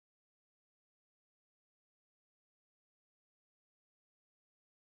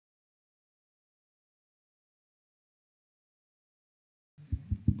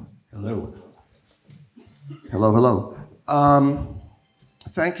Hello. Hello, hello.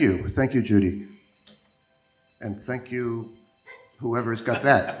 Thank you, Judy. And thank you, whoever's got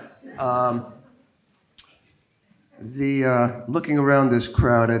that. Looking around this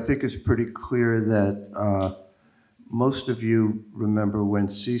crowd, I think it's pretty clear that most of you remember when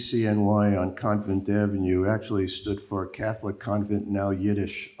CCNY on Convent Avenue actually stood for Catholic Convent, now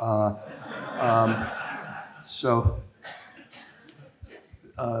Yiddish.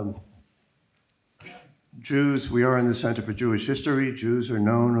 Jews, we are in the Center for Jewish History. Jews are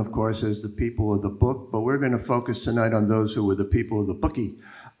known, of course, as the people of the book, but we're going to focus tonight on those who were the people of the bookie.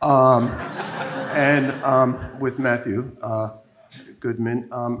 With Matthew Goodman.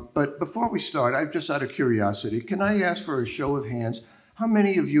 But before we start, I'm just out of curiosity, can I ask for a show of hands, how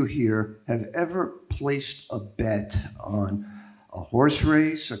many of you here have ever placed a bet on a horse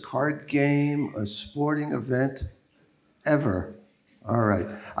race, a card game, a sporting event? Ever? All right.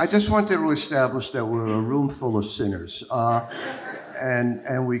 I just wanted to establish that we're a room full of sinners,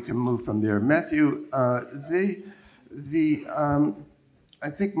 and we can move from there. Matthew, I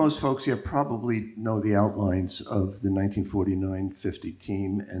think most folks here probably know the outlines of the 1949-50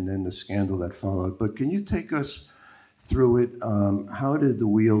 team and then the scandal that followed. But can you take us through it? How did the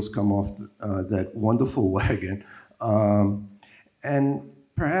wheels come off that wonderful wagon? And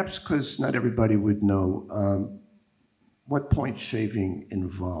perhaps, because not everybody would know, what point shaving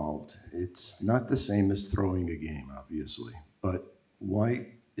involved? It's not the same as throwing a game, obviously, but why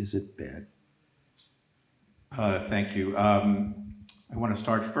is it bad? Thank you. I want to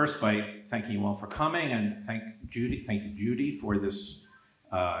start first by thanking you all for coming, and thank you, Judy, for this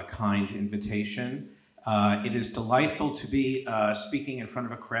kind invitation. It is delightful to be speaking in front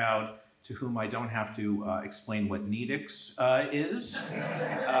of a crowd to whom I don't have to explain what NITX is,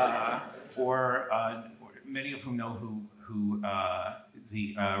 or many of whom know who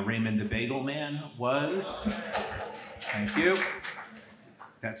the Raymond the Bagel Man was. Thank you.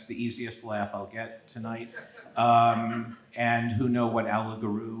 That's the easiest laugh I'll get tonight. And who know what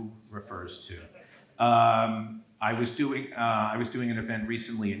allegory refers to. I was doing an event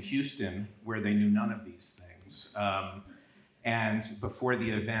recently in Houston where they knew none of these things. And before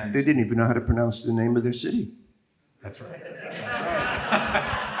the event, they didn't even know how to pronounce the name of their city. That's right. That's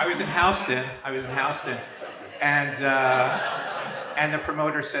right. I was in Houston, and the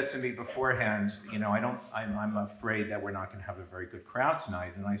promoter said to me beforehand, you know, I'm afraid that we're not going to have a very good crowd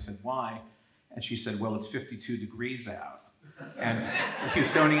tonight. And I said, why? And she said, well, it's 52 degrees out. And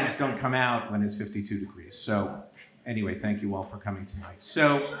Houstonians don't come out when it's 52 degrees. So anyway, thank you all for coming tonight.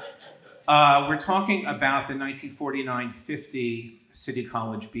 So we're talking about the 1949-50 City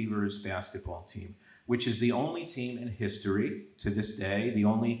College Beavers basketball team, which is the only team in history to this day, the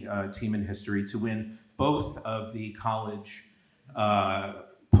only team in history to win both of the college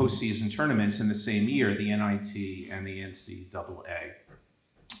postseason tournaments in the same year, the NIT and the NCAA.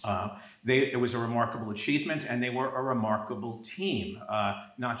 It was a remarkable achievement, and they were a remarkable team,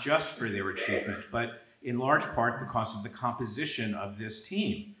 not just for their achievement, but in large part because of the composition of this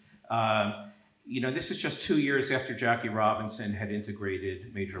team. You know, this is just 2 years after Jackie Robinson had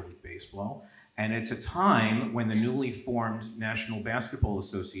integrated Major League Baseball, and it's a time when the newly formed National Basketball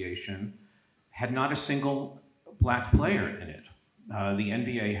Association had not a single black player in it. The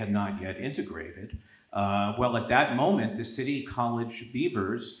NBA had not yet integrated. Well, at that moment, the City College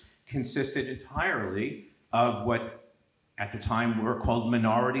Beavers consisted entirely of what at the time were called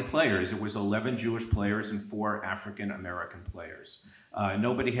minority players. It was 11 Jewish players and 4 African American players.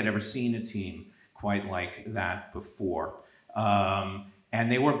 Nobody had ever seen a team quite like that before. And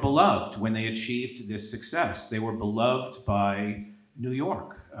they were beloved when they achieved this success. They were beloved by New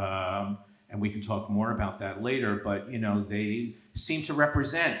York. And we can talk more about that later, but you know, they seem to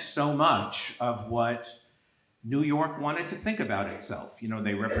represent so much of what New York wanted to think about itself. You know,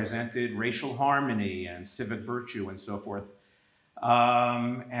 they represented racial harmony and civic virtue and so forth.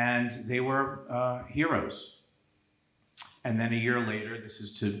 And they were heroes. And then a year later, this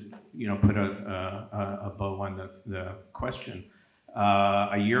is to, you know, put a bow on the question.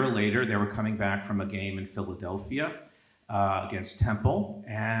 A year later, they were coming back from a game in Philadelphia against Temple,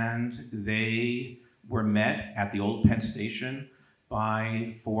 and they were met at the old Penn Station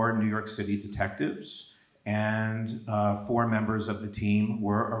by 4 New York City detectives, and 4 members of the team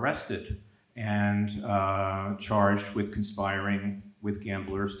were arrested and charged with conspiring with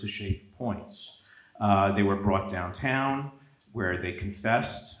gamblers to shave points. They were brought downtown, where they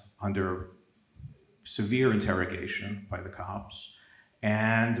confessed under severe interrogation by the cops,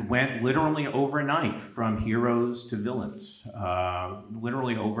 and went literally overnight from heroes to villains,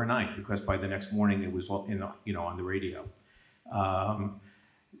 literally overnight, because by the next morning it was on the radio.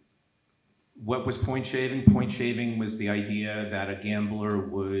 What was point shaving? Point shaving was the idea that a gambler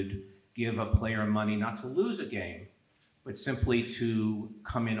would give a player money not to lose a game, but simply to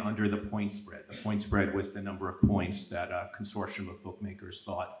come in under the point spread. The point spread was the number of points that a consortium of bookmakers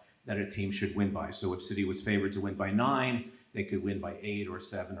thought that a team should win by. So if City was favored to win by 9, they could win by 8 or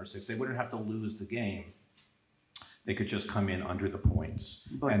 7 or 6. They wouldn't have to lose the game. They could just come in under the points,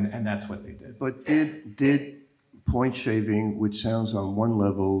 and that's what they did. But did point shaving, which sounds on one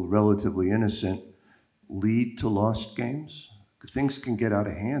level relatively innocent, lead to lost games? Things can get out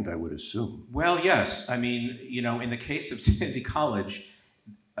of hand, I would assume. Well, yes. I mean, you know, in the case of City College,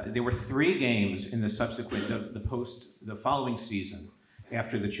 there were 3 games in the subsequent, the following season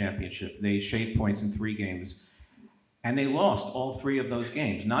after the championship. They shaved points in 3 games, and they lost all 3 of those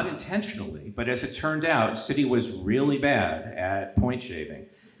games, not intentionally, but as it turned out, City was really bad at point shaving.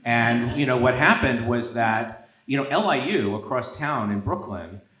 And, you know, what happened was that, you know, LIU across town in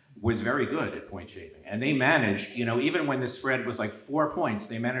Brooklyn was very good at point shaving. And they managed, you know, even when the spread was like 4 points,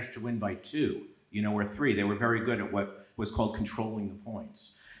 they managed to win by 2, you know, or 3. They were very good at what was called controlling the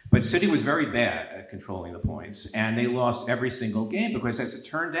points. But City was very bad at controlling the points, and they lost every single game because, as it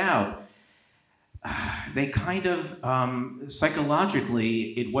turned out, they kind of,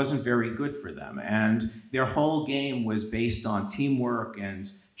 psychologically, it wasn't very good for them. And their whole game was based on teamwork and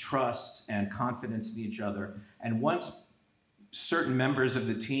trust and confidence in each other. And once certain members of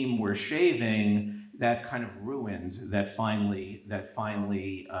the team were shaving, that kind of ruined that finely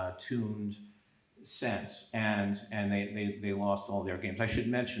tuned sense, and they lost all their games. I should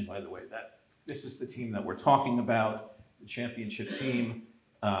mention, by the way, that this is the team that we're talking about, the championship team.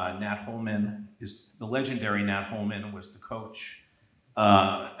 Nat Holman is the legendary Nat Holman was the coach,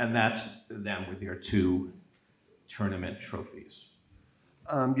 and that's them with their 2 tournament trophies.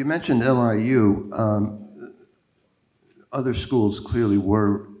 You mentioned LIU. Other schools clearly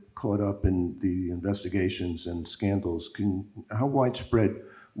were caught up in the investigations and scandals. How widespread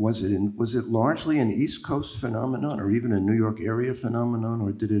was it? And was it largely an East Coast phenomenon, or even a New York area phenomenon,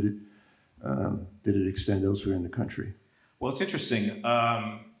 or did it extend elsewhere in the country? Well, it's interesting.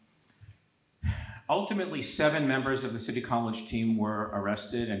 Ultimately, 7 members of the City College team were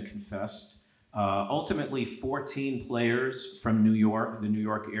arrested and confessed. Ultimately, 14 players from New York, the New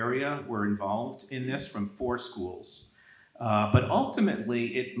York area, were involved in this from 4 schools. But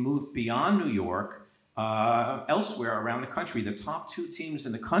ultimately, it moved beyond New York, elsewhere around the country. The top 2 teams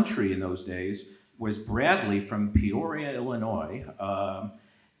in the country in those days was Bradley from Peoria, Illinois,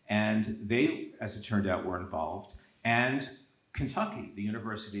 and they, as it turned out, were involved, and Kentucky, the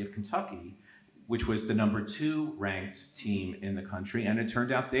University of Kentucky, which was the number 2 ranked team in the country, and it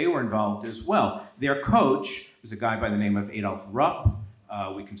turned out they were involved as well. Their coach was a guy by the name of Adolph Rupp.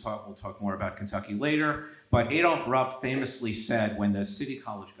 We'll talk more about Kentucky later, but Adolph Rupp famously said when the City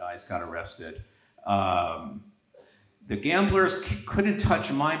College guys got arrested, the gamblers couldn't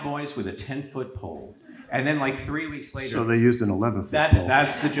touch my boys with a 10-foot pole. And then like 3 weeks later... So they used an 11-foot pole.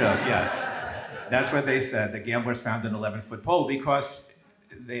 That's the joke, yes. That's what they said. The gamblers found an 11-foot pole because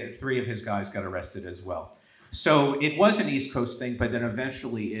 3 of his guys got arrested as well. So it was an East Coast thing, but then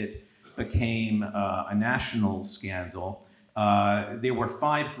eventually it became a national scandal. There were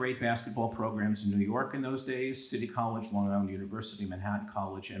 5 great basketball programs in New York in those days: City College, Long Island University, Manhattan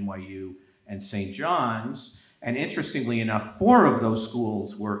College, NYU, and St. John's. And interestingly enough, 4 of those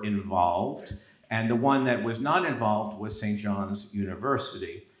schools were involved, and the one that was not involved was St. John's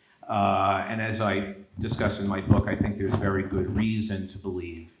University. And as I discuss in my book, I think there's very good reason to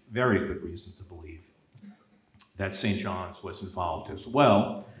believe, that St. John's was involved as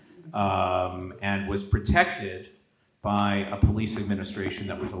well, and was protected by a police administration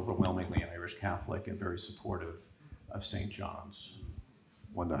that was overwhelmingly Irish Catholic and very supportive of St. John's.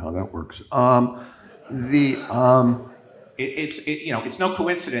 Wonder how that works. It's no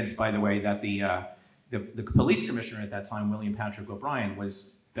coincidence, by the way, that the police commissioner at that time, William Patrick O'Brien,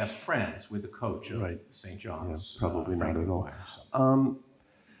 was best friends with the coach of St. John's. Yeah, probably not at all. So.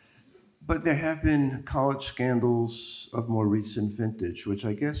 But there have been college scandals of more recent vintage, which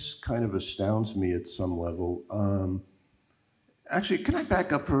I guess kind of astounds me at some level. Actually, can I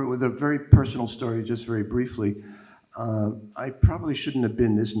back up with a very personal story, just very briefly? I probably shouldn't have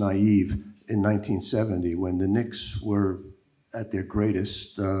been this naive in 1970 when the Knicks were at their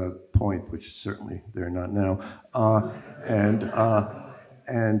greatest point, which certainly they're not now.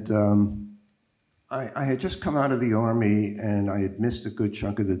 I had just come out of the Army, and I had missed a good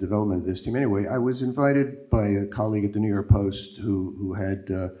chunk of the development of this team. Anyway, I was invited by a colleague at the New York Post who had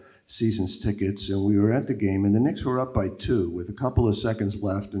season's tickets, and we were at the game, and the Knicks were up by 2 with a couple of seconds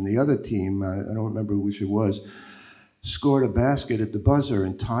left, and the other team, I don't remember which it was, scored a basket at the buzzer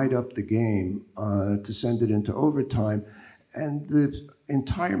and tied up the game to send it into overtime. And the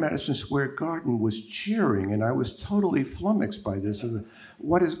entire Madison Square Garden was cheering, and I was totally flummoxed by this.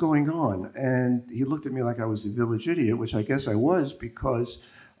 What is going on? And he looked at me like I was a village idiot, which I guess I was, because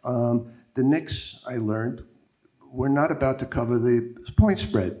the Knicks, I learned, were not about to cover the point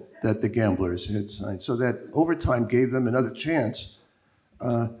spread that the gamblers had signed. So that overtime gave them another chance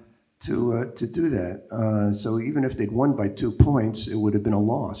to do that. So even if they'd won by 2 points, it would have been a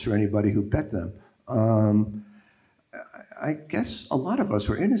loss for anybody who bet them. I guess a lot of us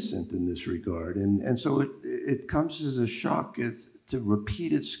were innocent in this regard, and so it comes as a shock to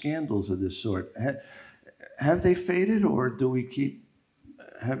repeated scandals of this sort. Have they faded, or do we keep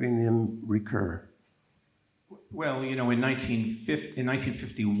having them recur? Well, you know, in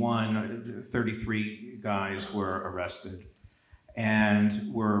 1951, 33 guys were arrested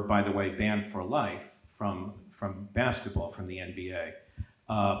and were, by the way, banned for life from basketball, from the NBA,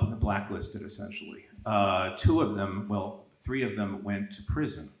 blacklisted essentially. 2 of them, well, 3 of them went to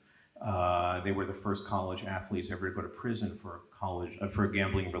prison. They were the first college athletes ever to go to prison for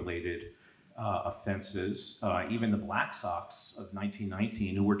gambling-related offenses. Even the Black Sox of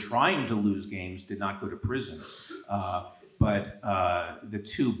 1919, who were trying to lose games, did not go to prison. But the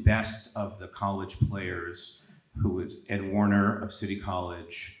 2 best of the college players, who was Ed Warner of City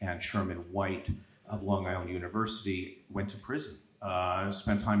College and Sherman White of Long Island University, went to prison,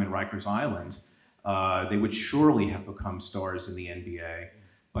 spent time in Rikers Island. They would surely have become stars in the NBA,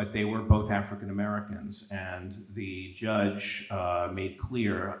 but they were both African Americans, and the judge made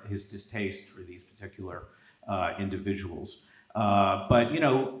clear his distaste for these particular individuals. But, you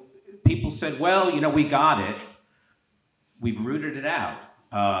know, people said, well, you know, we got it. We've rooted it out.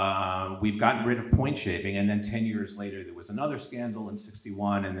 We've gotten rid of point shaving, and then 10 years later there was another scandal in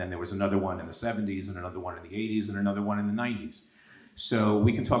 '61, and then there was another one in the '70s, and another one in the '80s, and another one in the '90s. So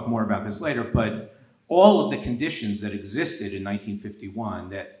we can talk more about this later, but all of the conditions that existed in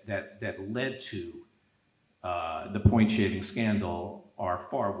 1951 that led to the point shaving scandal are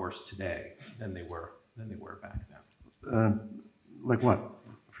far worse today than they were back then. Like what,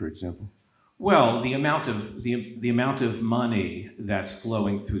 for example? Well, the amount of money that's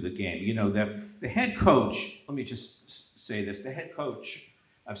flowing through the game. You know, the head coach. Let me just say this: the head coach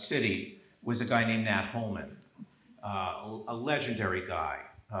of City was a guy named Nat Holman, a legendary guy.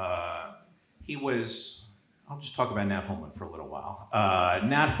 He was. I'll just talk about Nat Holman for a little while.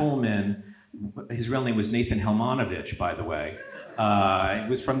 Nat Holman, his real name was Nathan Helmanovich, by the way. He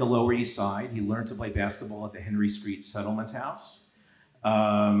was from the Lower East Side. He learned to play basketball at the Henry Street Settlement House.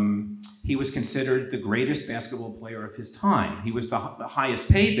 He was considered the greatest basketball player of his time. He was the highest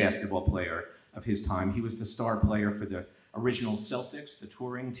paid basketball player of his time. He was the star player for the original Celtics, the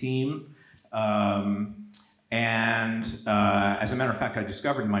touring team. As a matter of fact, I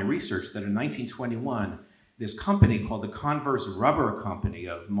discovered in my research that in 1921, this company called the Converse Rubber Company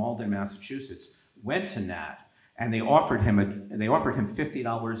of Malden, Massachusetts, went to Nat, and they offered him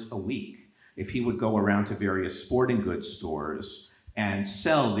 $50 a week if he would go around to various sporting goods stores and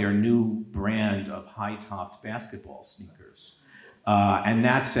sell their new brand of high-topped basketball sneakers. And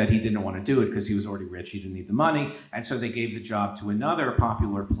Nat said he didn't want to do it because he was already rich, he didn't need the money, and so they gave the job to another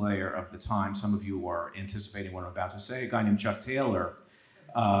popular player of the time. Some of you are anticipating what I'm about to say, a guy named Chuck Taylor,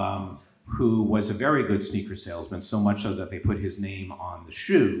 who was a very good sneaker salesman, so much so that they put his name on the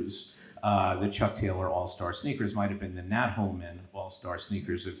shoes. The Chuck Taylor All-Star sneakers might have been the Nat Holman All-Star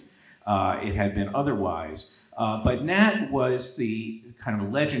sneakers if it had been otherwise. But Nat was the kind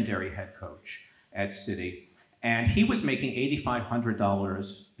of legendary head coach at City, and he was making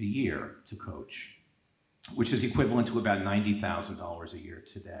 $8,500 a year to coach, which is equivalent to about $90,000 a year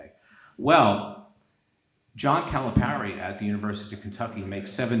today. Well, John Calipari at the University of Kentucky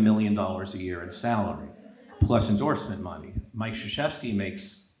makes $7 million a year in salary, plus endorsement money. Mike Krzyzewski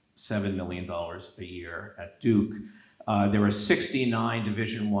makes $7 million a year at Duke. There are 69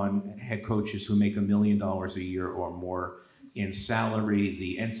 Division I head coaches who make $1 million a year or more in salary.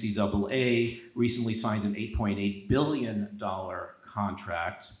 The NCAA recently signed an $8.8 billion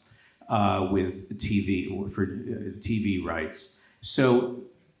contract with TV rights. So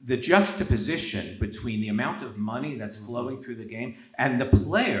the juxtaposition between the amount of money that's flowing through the game and the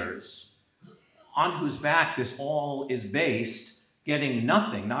players on whose back this all is based, getting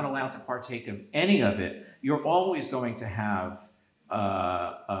nothing, not allowed to partake of any of it, you're always going to have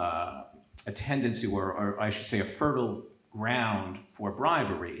a tendency, or I should say a fertile ground for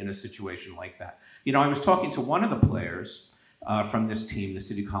bribery in a situation like that. You know, I was talking to one of the players from this team, the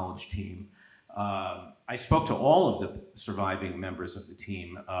City College team, I spoke to all of the surviving members of the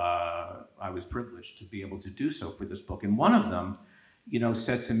team. I was privileged to be able to do so for this book. And one of them,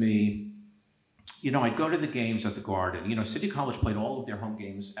 said to me, I'd go to the games at the Garden. City College played all of their home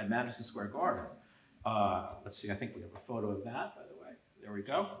games at Madison Square Garden. Let's see, I think we have a photo of that, by the way. There we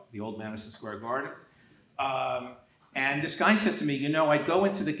go, the old Madison Square Garden. And this guy said to me, I'd go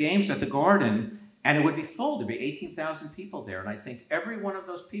into the games at the Garden and it would be full. There'd be 18,000 people there. And I think every one of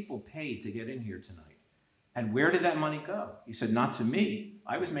those people paid to get in here tonight. And where did that money go? He said, not to me.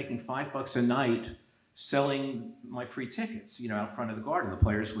 I was making $5 a night selling my free tickets, out front of the Garden. The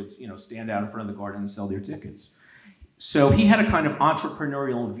players would, stand out in front of the Garden and sell their tickets. So he had a kind of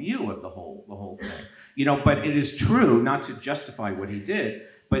entrepreneurial view of the whole thing. But it is true, not to justify what he did,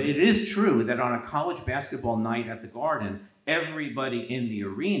 but it is true that on a college basketball night at the Garden, everybody in the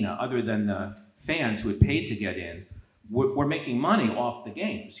arena, other than the fans who had paid to get in, were making money off the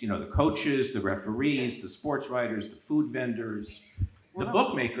games. The coaches, the referees, the sports writers, the food vendors, the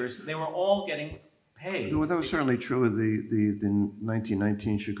bookmakers, they were all getting paid. Well, that was certainly true of the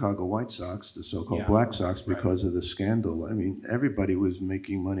 1919 Chicago White Sox, the so-called Black Sox, because of the scandal. I mean, everybody was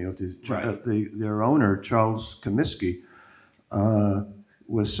making money off this. Their owner, Charles Comiskey,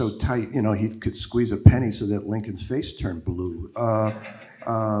 was so tight, he could squeeze a penny so that Lincoln's face turned blue.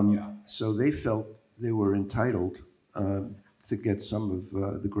 So they felt they were entitled to get some of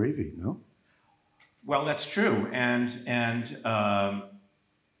the gravy, no? Well, that's true, and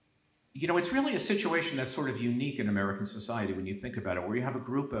it's really a situation that's sort of unique in American society when you think about it, where you have a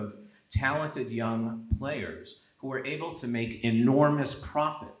group of talented young players who are able to make enormous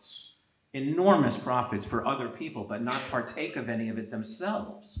profits for other people, but not partake of any of it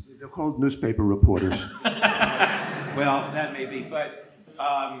themselves. They're called newspaper reporters. Well, that may be, but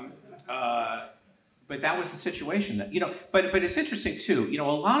that was the situation that, but it's interesting too, a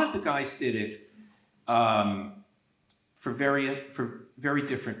lot of the guys did it for very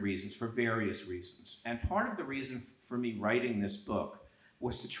different reasons, for various reasons. And part of the reason for me writing this book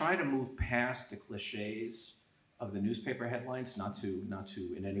was to try to move past the cliches of the newspaper headlines, not to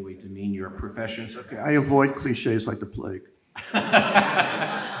in any way demean your professions. Okay, I avoid cliches like the plague.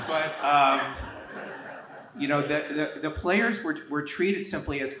 But the players were treated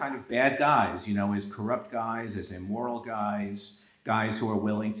simply as kind of bad guys, as corrupt guys, as immoral guys who are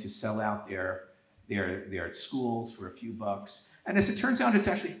willing to sell out their schools for a few bucks. And as it turns out, it's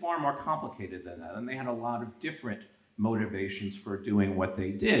actually far more complicated than that. And they had a lot of different motivations for doing what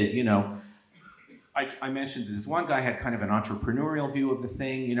they did. I mentioned that this one guy had kind of an entrepreneurial view of the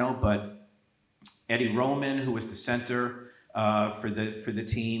thing, but Eddie Roman, who was the center for the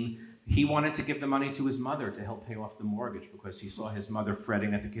team, he wanted to give the money to his mother to help pay off the mortgage because he saw his mother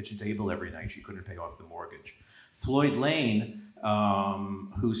fretting at the kitchen table every night. She couldn't pay off the mortgage. Floyd Lane,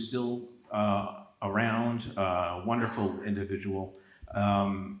 who's still around, wonderful individual,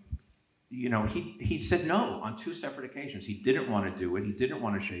 he said no on 2 separate occasions. He didn't want to do it. He didn't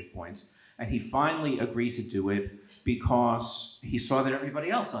want to shave points. And he finally agreed to do it because he saw that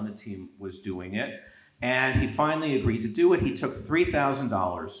everybody else on the team was doing it. And he finally agreed to do it. He took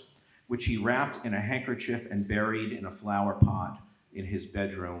 $3,000, which he wrapped in a handkerchief and buried in a flower pot in his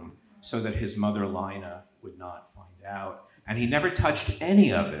bedroom so that his mother, Lina, would not find out. And he never touched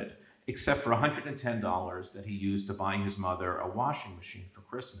any of it except for $110 that he used to buy his mother a washing machine for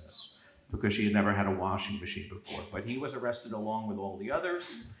Christmas because she had never had a washing machine before. But he was arrested along with all the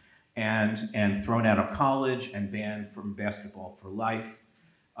others and thrown out of college and banned from basketball for life,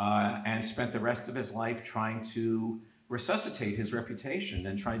 and spent the rest of his life trying to resuscitate his reputation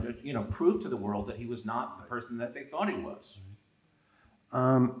and trying to, prove to the world that he was not the person that they thought he was.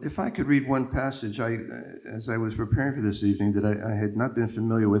 If I could read one passage, as I was preparing for this evening, that I had not been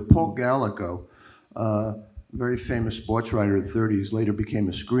familiar with. Paul Gallico, a very famous sports writer of the 30s, later became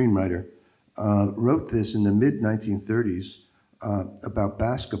a screenwriter, wrote this in the mid-1930s about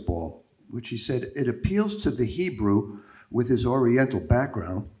basketball, which he said, it appeals to the Hebrew with his Oriental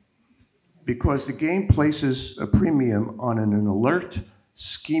background because the game places a premium on an alert,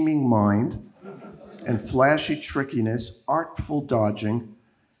 scheming mind and flashy trickiness, artful dodging,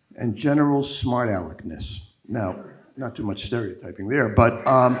 and general smart aleckness. Now, not too much stereotyping there, but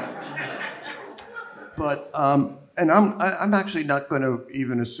and I'm actually not going to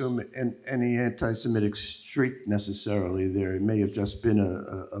even assume any anti-Semitic streak necessarily there. It may have just been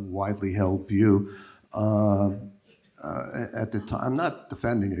a widely held view at the time. I'm not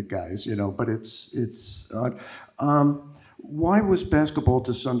defending it, guys, but it's odd. Why was basketball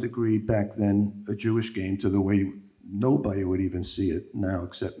to some degree back then a Jewish game to the way nobody would even see it now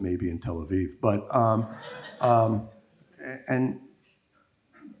except maybe in Tel Aviv? But and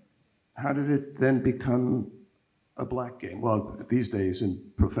how did it then become a black game? Well, these days in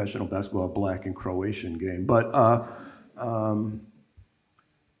professional basketball, a black and Croatian game. But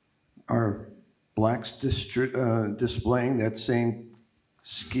are blacks displaying that same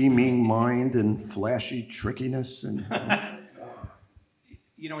scheming mind and flashy trickiness? And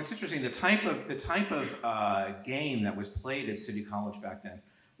you know, it's interesting. The type of game that was played at City College back then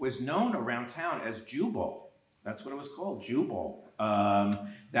was known around town as Jew Ball. That's what it was called, Jew Ball.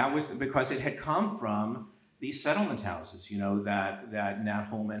 That was because it had come from these settlement houses, you know, that Nat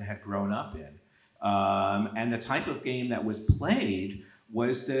Holman had grown up in. And the type of game that was played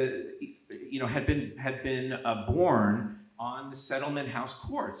was had been born on the settlement house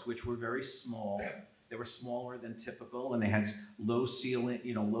courts, which were very small. They were smaller than typical, and they had low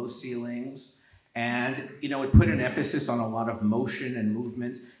ceilings. And, you know, it put an emphasis on a lot of motion and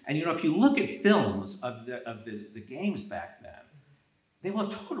movement. And, you know, if you look at films of the games back then, they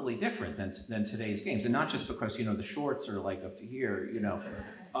look totally different than today's games. And not just because, you know, the shorts are like up to here, you know,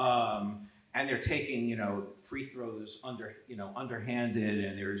 and they're taking, you know, free throws underhanded,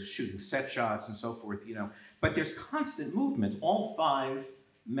 and they're shooting set shots and so forth, you know. But there's constant movement. All 5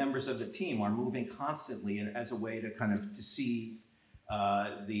 members of the team are moving constantly as a way to kind of deceive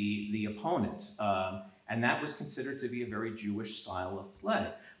the opponent. And that was considered to be a very Jewish style of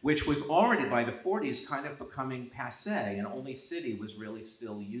play, which was already by the 40s kind of becoming passé, and only City was really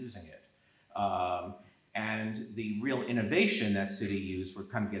still using it. And the real innovation that City used, we're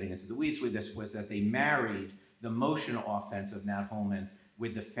kind of getting into the weeds with this, was that they married the motion offense of Nat Holman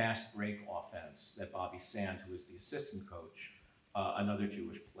with the fast break offense that Bobby Sand, who was the assistant coach, another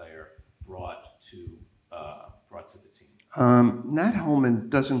Jewish player, brought to the team. Nat Holman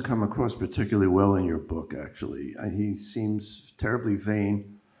doesn't come across particularly well in your book, actually. He seems terribly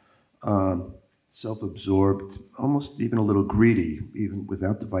vain, self-absorbed, almost even a little greedy, even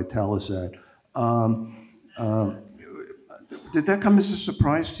without the Vitalis ad. Did that come as a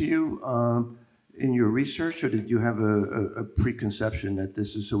surprise to you in your research, or did you have a preconception that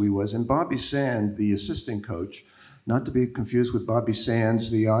this is who he was? And Bobby Sand, the assistant coach, not to be confused with Bobby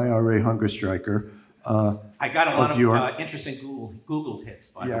Sands, the IRA hunger striker. I got a lot of interesting Google hits,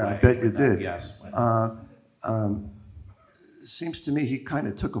 by the way. Yeah, I bet you did. Yes. Seems to me he kind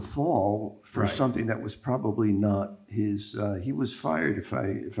of took a fall for something that was probably not his. He was fired, if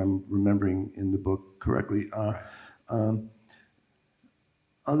I'm remembering in the book correctly. Other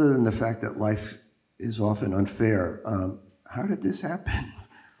than the fact that life is often unfair, how did this happen?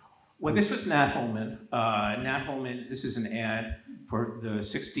 Well, this was Nat Holman. Nat Holman, this is an ad for the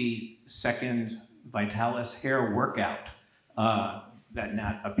 60-second Vitalis hair workout that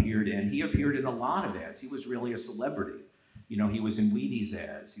Nat appeared in. He appeared in a lot of ads. He was really a celebrity. You know, he was in Wheaties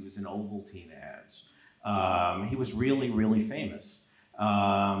ads. He was in Ovaltine ads. He was really, really famous.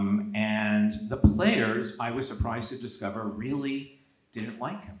 And the players, I was surprised to discover, really didn't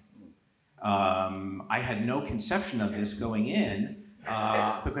like him. I had no conception of this going in,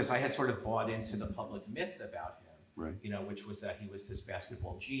 because I had sort of bought into the public myth about him, right. You know, which was that he was this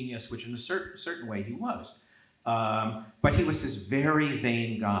basketball genius, which in a certain way he was. But he was this very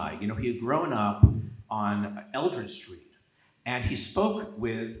vain guy. You know, he had grown up on Eldred Street, and he spoke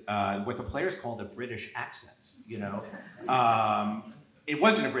with what the players called a British accent, you know. It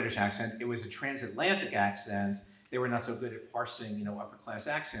wasn't a British accent, it was a transatlantic accent. They were not so good at parsing, you know, upper class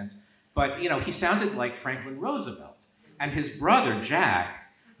accents. But, you know, he sounded like Franklin Roosevelt. And his brother,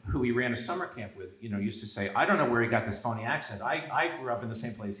 Jack, who he ran a summer camp with, you know, used to say, I don't know where he got this phony accent. I grew up in the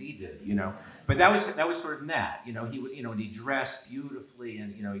same place he did, you know. But that was sort of Nat, you know. And he dressed beautifully,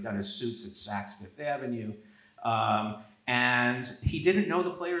 and, you know, he got his suits at Saks Fifth Avenue. And he didn't know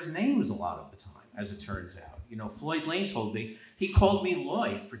the players' names a lot of the time, as it turns out. You know, Floyd Lane told me, he called me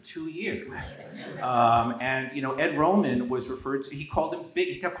Lloyd for 2 years. And, you know, Ed Roman was referred to, he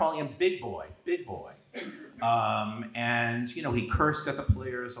kept calling him Big Boy, Big Boy. And, you know, he cursed at the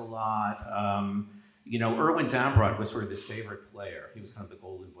players a lot. You know, Erwin Dambrot was sort of his favorite player. He was kind of the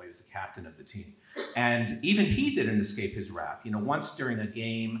golden boy, he was the captain of the team. And even he didn't escape his wrath. You know, once during a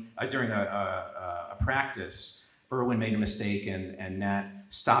game, during a practice, Erwin made a mistake, and Nat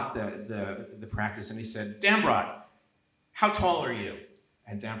stopped the practice, and he said, Dambrot, how tall are you?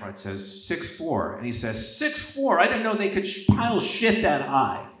 And Dambrot says, 6'4". And he says, 6'4"? I didn't know they could pile shit that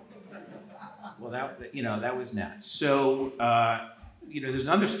high. Well, that was Nat. So, you know, there's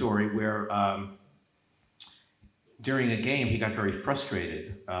another story where during a game he got very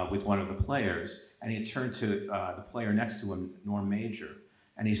frustrated with one of the players, and he turned to the player next to him, Norm Major,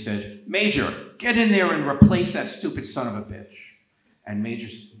 and he said, Major, get in there and replace that stupid son of a bitch. And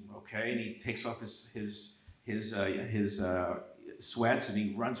Major's okay, and he takes off his sweats, and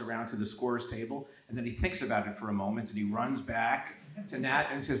he runs around to the scorer's table, and then he thinks about it for a moment, and he runs back to Nat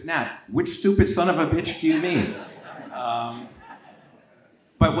and says, Nat, which stupid son of a bitch do you mean?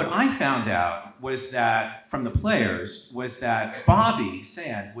 But what I found out was that, from the players, was that Bobby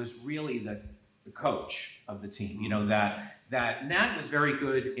Sand was really the coach of the team. You know, that Nat was very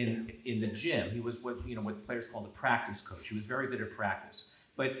good in the gym. He was what the players call the practice coach. He was very good at practice.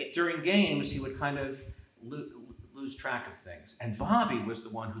 But during games, he would kind of lose track of things. And Bobby was the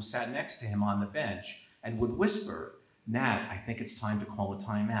one who sat next to him on the bench and would whisper, Nat, I think it's time to call a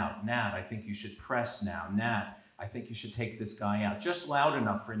timeout. Nat, I think you should press now. Nat, I think you should take this guy out. Just loud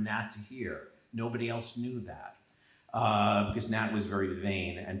enough for Nat to hear. Nobody else knew that because Nat was very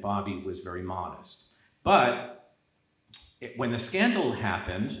vain and Bobby was very modest. But when the scandal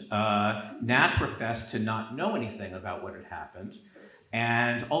happened, Nat professed to not know anything about what had happened.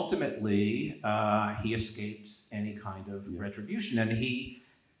 And ultimately, he escaped any kind of retribution. And he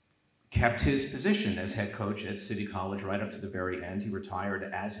kept his position as head coach at City College right up to the very end. He retired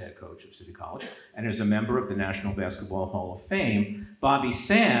as head coach of City College. And as a member of the National Basketball Hall of Fame, Bobby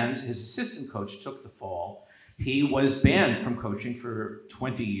Sands, his assistant coach, took the fall. He was banned from coaching for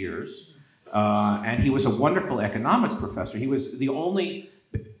 20 years. And he was a wonderful economics professor. He was the only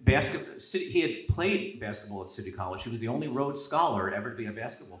he had played basketball at City College. He was the only Rhodes Scholar ever to be a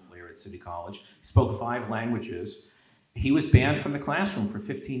basketball player at City College. He spoke 5 languages. He was banned from the classroom for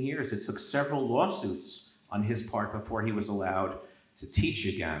 15 years. It took several lawsuits on his part before he was allowed to teach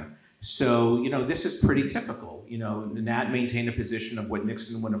again. So, this is pretty typical. Nat maintained a position of what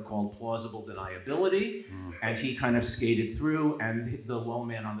Nixon would have called plausible deniability, and he kind of skated through, and the low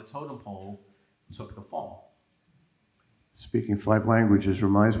man on the totem pole took the fall. Speaking 5 languages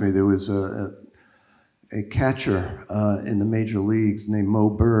reminds me, there was a catcher in the major leagues named Mo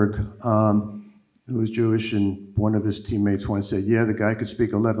Berg, who was Jewish, and one of his teammates once said, yeah, the guy could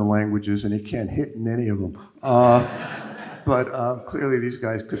speak 11 languages and he can't hit in any of them. But clearly these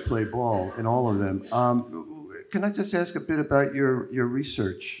guys could play ball in all of them. Can I just ask a bit about your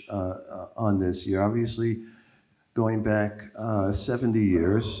research on this? You're obviously going back 70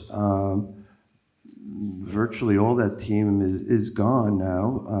 years. Virtually all that team is gone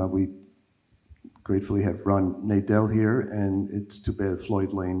now. We gratefully have Ron Nadell here, and it's too bad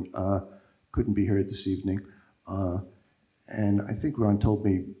Floyd Lane couldn't be here this evening. And I think Ron told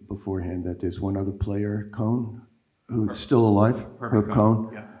me beforehand that there's one other player, Cohn, who's still alive. Herb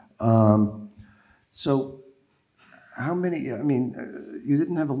Cohn. Yeah. So how many, you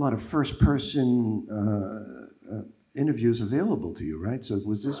didn't have a lot of first-person interviews available to you, right? So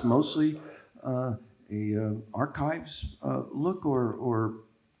was this mostly a archives look or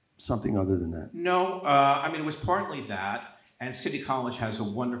something other than that? No, it was partly that, and City College has a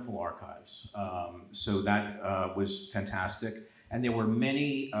wonderful archives, so that was fantastic. And there were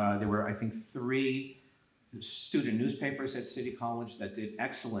many, I think 3 student newspapers at City College that did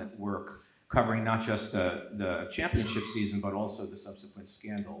excellent work covering not just the championship season, but also the subsequent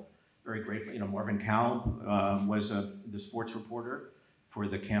scandal. Very grateful. Marvin Kalb was the sports reporter for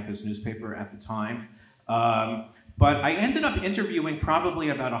the campus newspaper at the time. But I ended up interviewing probably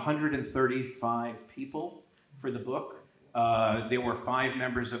about 135 people for the book. There were 5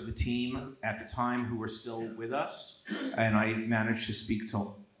 members of the team at the time who were still with us, and I managed to speak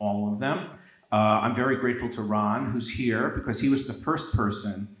to all of them. I'm very grateful to Ron, who's here, because he was the first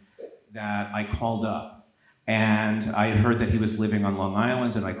person that I called up. And I had heard that he was living on Long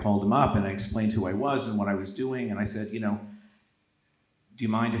Island, and I called him up, and I explained who I was and what I was doing, and I said, do you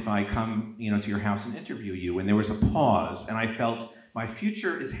mind if I come, to your house and interview you? And there was a pause, and I felt my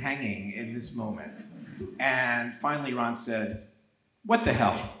future is hanging in this moment. And finally Ron said, what the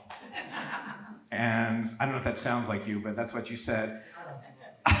hell? And I don't know if that sounds like you, but that's what you said.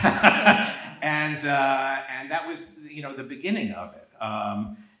 And that was, the beginning of it.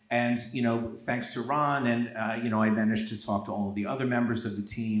 And thanks to Ron, and I managed to talk to all of the other members of the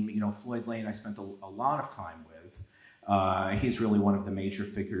team. Floyd Lane, I spent a lot of time with. He's really one of the major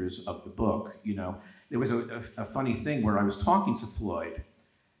figures of the book. There was a funny thing where I was talking to Floyd,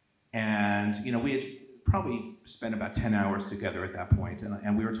 and we had probably spent about 10 hours together at that point,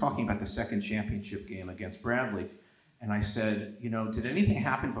 and we were talking about the second championship game against Bradley. And I said, did anything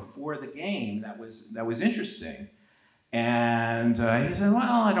happen before the game that was interesting? And he said,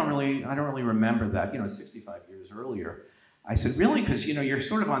 well, I don't really remember that. It's 65 years earlier. I said, really? Because you're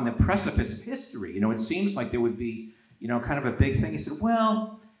sort of on the precipice of history. It seems like there would be kind of a big thing. He said,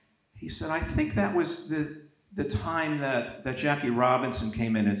 well, I think that was the time that Jackie Robinson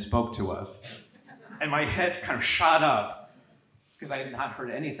came in and spoke to us. And my head kind of shot up because I had not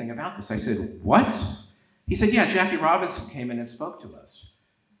heard anything about this. I said, what? He said, yeah, Jackie Robinson came in and spoke to us.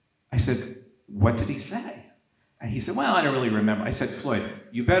 I said, what did he say? And he said, well, I don't really remember. I said, Floyd,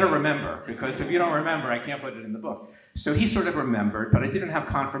 you better remember, because if you don't remember, I can't put it in the book. So he sort of remembered, but I didn't have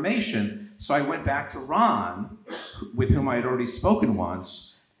confirmation. So I went back to Ron, with whom I had already spoken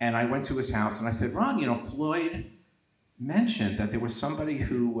once, and I went to his house and I said, Ron, you know, Floyd mentioned that there was somebody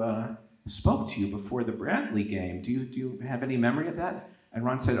who spoke to you before the Bradley game. Do you have any memory of that? And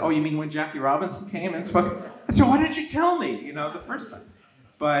Ron said, oh, you mean when Jackie Robinson came and spoke? I said, why didn't you tell me, you know, the first time?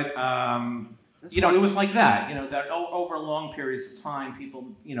 But, you know, it was like that, you know, that over long periods of time, people,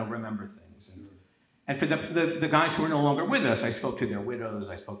 you know, remember things. And for the guys who are no longer with us, I spoke to their widows,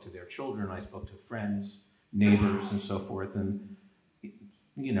 I spoke to their children, I spoke to friends, neighbors, and so forth. And,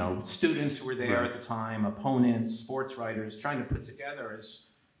 you know, students who were there at the time, opponents, sports writers, trying to put together as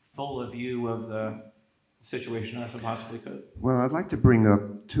full a view of the situation as I possibly could. Well, I'd like to bring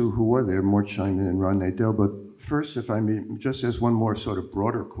up two who were there, Mort Sheinman and Ron Nadell, but first, if I may, just as one more sort of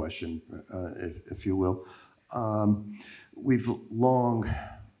broader question, if you will. We've long,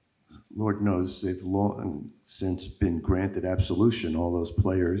 Lord knows, they've long since been granted absolution, all those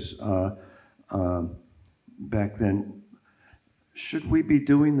players. Back then, should we be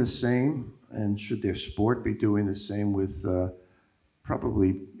doing the same, and should their sport be doing the same with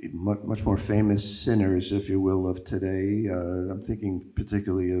probably much more famous sinners, if you will, of today? I'm thinking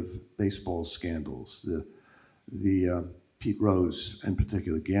particularly of baseball scandals, the Pete Rose in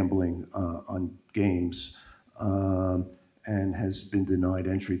particular, gambling on games, and has been denied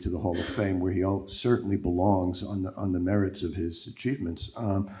entry to the Hall of Fame, where he certainly belongs on the merits of his achievements.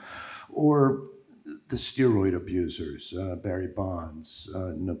 Or the steroid abusers, Barry Bonds,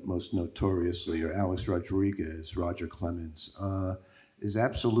 most notoriously, or Alex Rodriguez, Roger Clemens. Is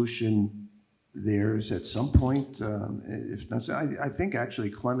absolution theirs at some point? If not, I think actually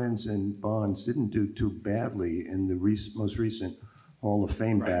Clemens and Bonds didn't do too badly in the most recent Hall of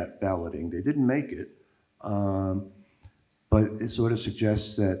Fame balloting. They didn't make it, but it sort of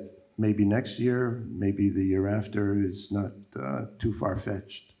suggests that maybe next year, maybe the year after is not too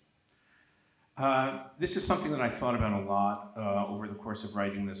far-fetched. This is something that I've thought about a lot over the course of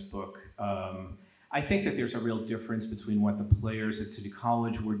writing this book. I think that there's a real difference between what the players at City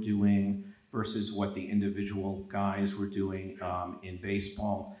College were doing versus what the individual guys were doing in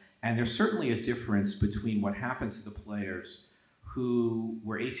baseball. And there's certainly a difference between what happened to the players who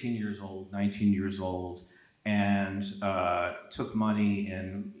were 18 years old, 19 years old, and took money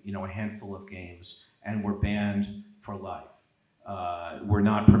in, you know, a handful of games and were banned for life. Were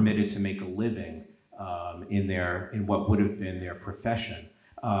not permitted to make a living in what would have been their profession,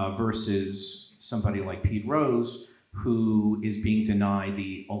 versus somebody like Pete Rose, who is being denied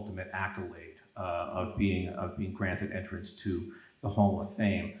the ultimate accolade of being granted entrance to the Hall of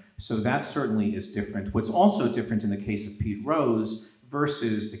Fame. So that certainly is different. What's also different in the case of Pete Rose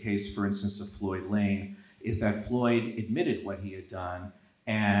versus the case, for instance, of Floyd Lane, is that Floyd admitted what he had done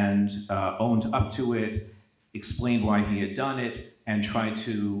and owned up to it, explained why he had done it, and tried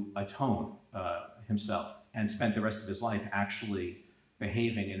to atone himself, and spent the rest of his life actually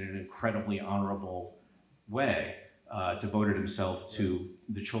behaving in an incredibly honorable way, devoted himself to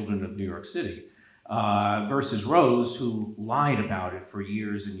the children of New York City, versus Rose, who lied about it for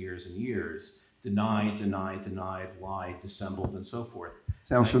years and years and years, denied, lied, dissembled, and so forth.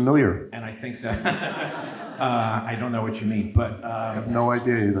 Sounds familiar. And I think that, I don't know what you mean, but. I have no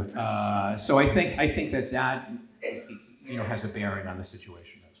idea either. So I think that you know, has a bearing on the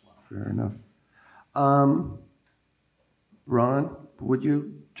situation as well. Fair enough. Ron, would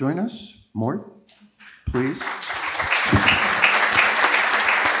you join us? Mort, please.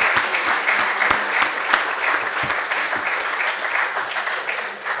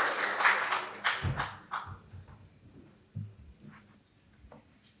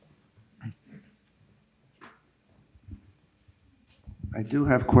 I do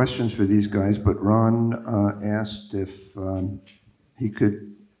have questions for these guys, but Ron asked if he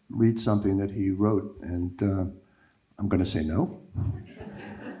could read something that he wrote, and I'm going to say no.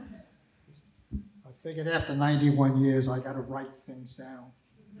 I figured after 91 years, I got to write things down.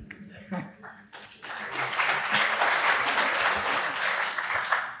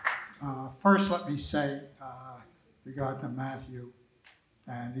 First, let me say, regarding Matthew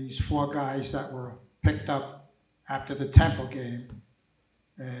and these four guys that were picked up after the Temple game,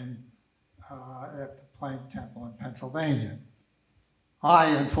 and after playing Temple in Pennsylvania. I,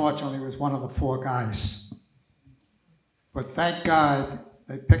 unfortunately, was one of the four guys. But thank God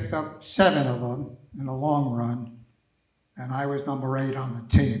they picked up 7 of them in the long run, and I was number 8 on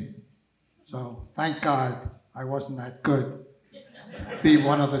the team. So thank God I wasn't that good to be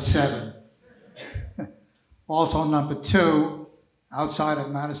one of the 7. Also, number 2, outside of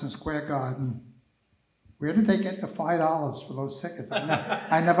Madison Square Garden, where did they get the $5 for those tickets?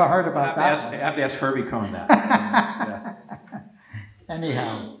 I never heard about that. I have to ask Herbie Cohn that. Yeah.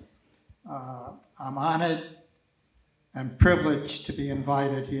 Anyhow, I'm honored and privileged to be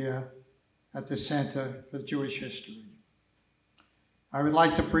invited here at the Center for Jewish History. I would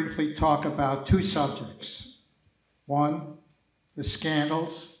like to briefly talk about 2 subjects. 1, the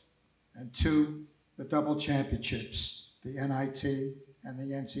scandals, and 2, the double championships, the NIT and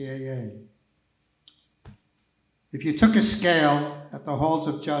the NCAA. If you took a scale at the halls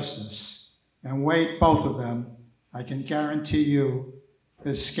of justice and weighed both of them, I can guarantee you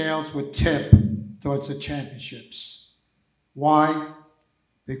the scales would tip towards the championships. Why?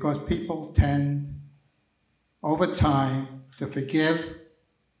 Because people tend, over time, to forgive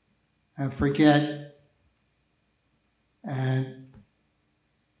and forget, and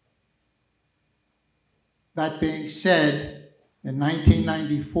that being said, in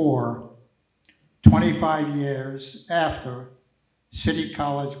 1994, 25 years after City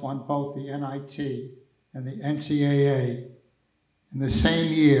College won both the NIT and the NCAA, in the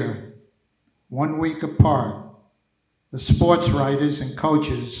same year, 1 week apart, the sports writers and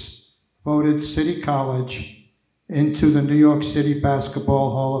coaches voted City College into the New York City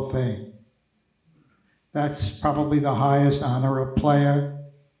Basketball Hall of Fame. That's probably the highest honor a player,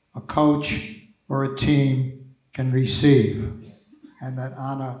 a coach, or a team can receive, and that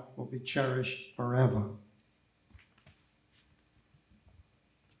honor will be cherished forever.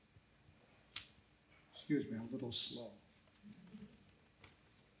 Excuse me, I'm a little slow.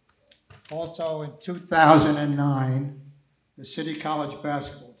 Also in 2009, the City College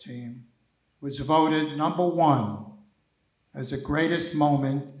basketball team was voted #1 as the greatest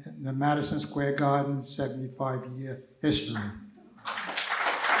moment in the Madison Square Garden 75-year history.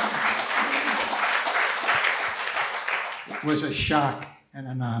 It was a shock and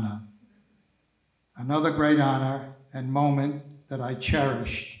an honor. Another great honor and moment that I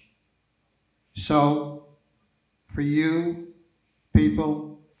cherished. So, for you,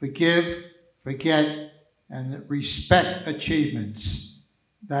 people, forgive, forget, and respect achievements.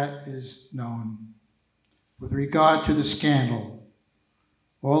 That is known. With regard to the scandal,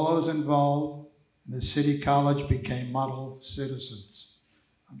 all those involved in the City College became model citizens.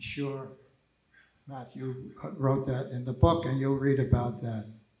 I'm sure Matthew wrote that in the book, and you'll read about that.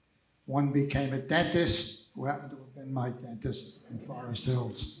 One became a dentist, who happened to have been my dentist in Forest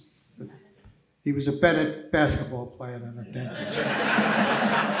Hills. But he was a better basketball player than a dentist.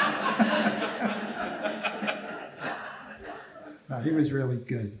 No, he was really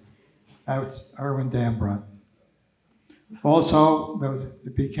good. That was Erwin Dambrot. Also, there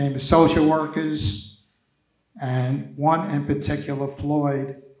became social workers, and one in particular,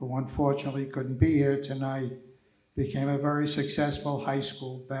 Floyd, who unfortunately couldn't be here tonight, became a very successful high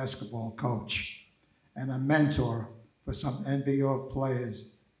school basketball coach and a mentor for some NBA players,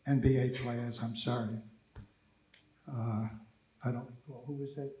 I'm sorry. Who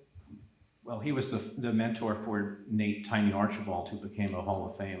was that? Well, he was the mentor for Nate Tiny Archibald, who became a Hall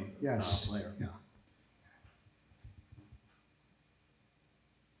of Fame player. Yeah.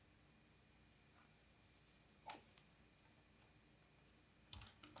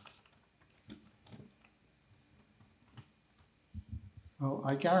 Well,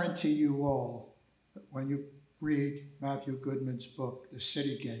 I guarantee you all that when you read Matthew Goodman's book, The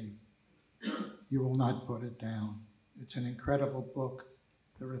City Game, you will not put it down. It's an incredible book.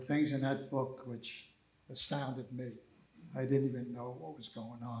 There are things in that book which astounded me. I didn't even know what was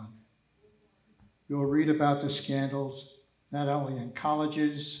going on. You'll read about the scandals, not only in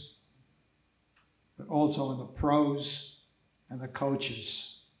colleges, but also in the pros and the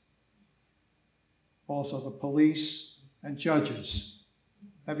coaches. Also the police and judges.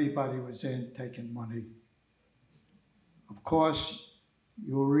 Everybody was in taking money. Of course,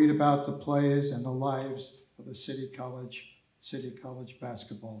 you will read about the players and the lives of the City College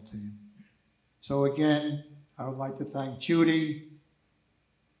basketball team. So again, I would like to thank Judy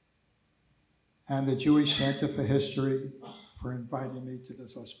and the Jewish Center for History for inviting me to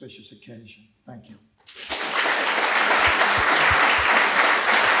this auspicious occasion. Thank you.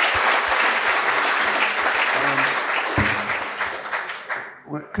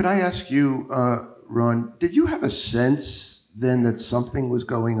 Could I ask you, Ron, did you have a sense then that something was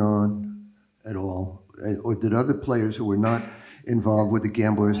going on at all? Or did other players who were not involved with the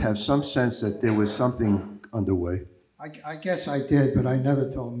gamblers have some sense that there was something underway? I guess I did, but I never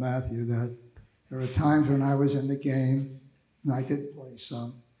told Matthew that. There were times when I was in the game, and I did play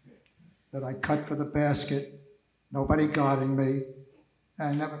some, that I cut for the basket, nobody guarding me, and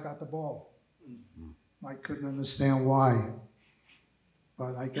I never got the ball. I couldn't understand why.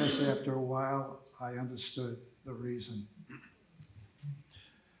 But I guess after a while, I understood the reason.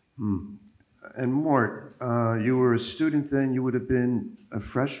 And Mort, you were a student then. You would have been a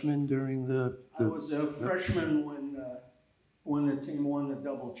freshman during the I was a freshman when the team won the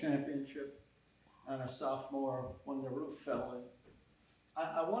double championship, and a sophomore when the roof fell in.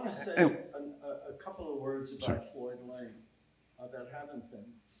 I want to say a couple of words about Floyd Lane that haven't been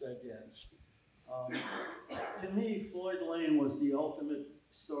said yet. To me, Floyd Lane was the ultimate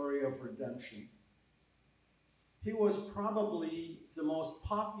story of redemption. He was probably the most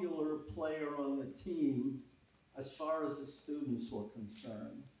popular player on the team as far as the students were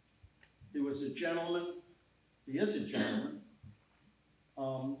concerned. He was a gentleman. He is a gentleman.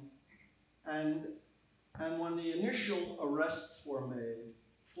 And when the initial arrests were made,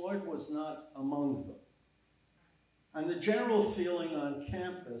 Floyd was not among them. And the general feeling on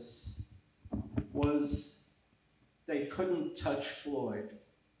campus was they couldn't touch Floyd.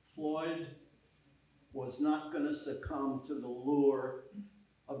 Floyd was not going to succumb to the lure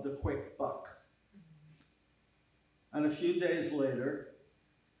of the quick buck. And a few days later,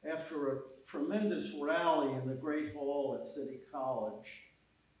 after a tremendous rally in the Great Hall at City College,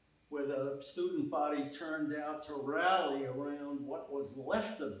 where the student body turned out to rally around what was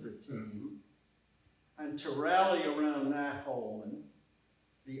left of the team, and to rally around Nat Holman,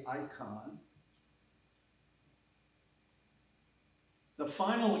 the icon, the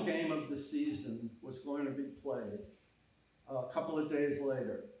final game of the season was going to be played a couple of days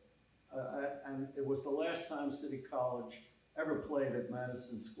later. And it was the last time City College ever played at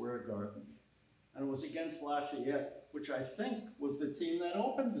Madison Square Garden. And it was against Lafayette, which I think was the team that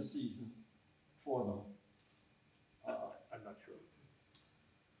opened the season for them. I'm not sure.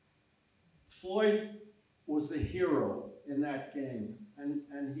 Floyd was the hero in that game,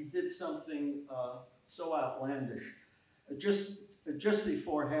 and he did something so outlandish. Just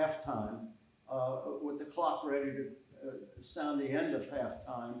before halftime, with the clock ready to sound the end of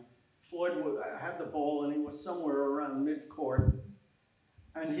halftime, Floyd had the ball and he was somewhere around mid-court,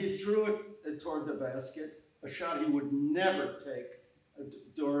 and he threw it toward the basket, a shot he would never take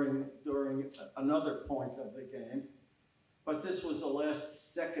during another point of the game. But this was the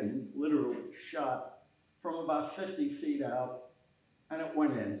last second, literally, shot from about 50 feet out, and it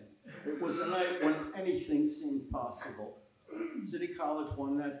went in. It was a night when anything seemed possible. City College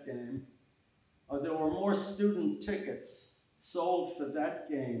won that game. There were more student tickets sold for that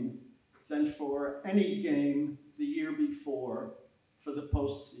game than for any game the year before for the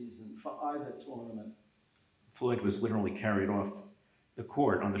postseason, for either tournament. Floyd was literally carried off the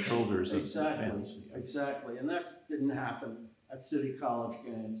court on the shoulders of the fans. Exactly, and that didn't happen at City College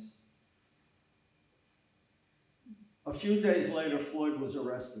games. A few days later, Floyd was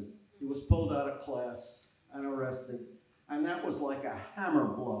arrested. He was pulled out of class and arrested, and that was like a hammer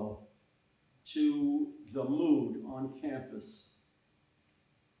blow to the mood on campus.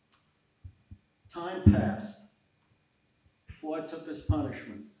 Time passed. Floyd took his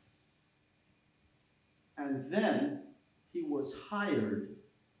punishment. And then he was hired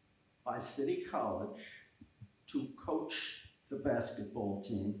by City College to coach the basketball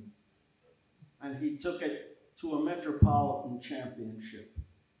team. And he took it to a metropolitan championship.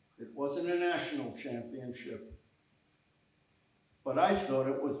 It wasn't a national championship, but I thought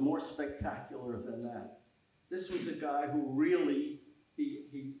it was more spectacular than that. This was a guy who really,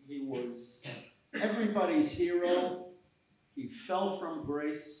 he was everybody's hero. He fell from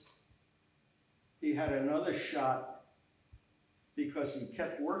grace. He had another shot because he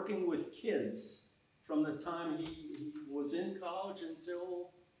kept working with kids from the time he was in college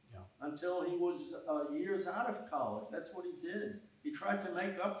until he was years out of college. That's what he did. He tried to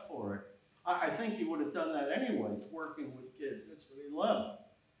make up for it. I think he would have done that anyway, working with kids. That's what he loved.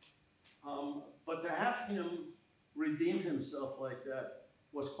 But to have him redeem himself like that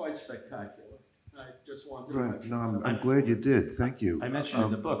was quite spectacular. I just wanted to mention No, I'm glad you did. Thank you. I mentioned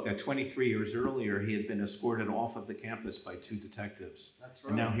in the book that 23 years earlier, he had been escorted off of the campus by 2 detectives. That's right.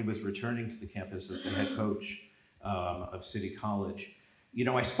 And now he was returning to the campus as the head coach of City College. You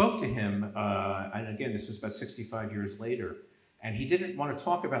know, I spoke to him, and again, this was about 65 years later, and he didn't want to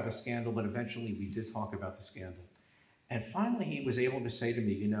talk about the scandal, but eventually we did talk about the scandal. And finally, he was able to say to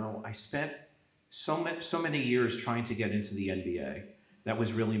me, you know, I spent so many years trying to get into the NBA. That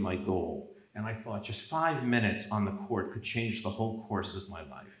was really my goal. And I thought just 5 minutes on the court could change the whole course of my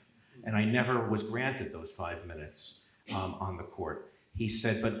life. And I never was granted those 5 minutes on the court. He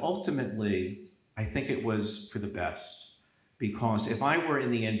said, but ultimately, I think it was for the best. Because if I were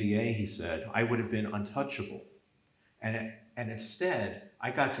in the NBA, he said, I would have been untouchable. And And instead,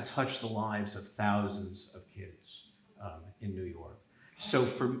 I got to touch the lives of thousands of kids in New York. So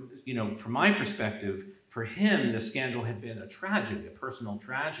from my perspective, for him, the scandal had been a tragedy, a personal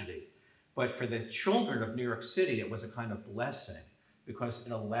tragedy. But for the children of New York City, it was a kind of blessing because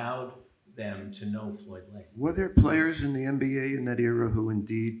it allowed them to know Floyd Lane. Were there players in the NBA in that era who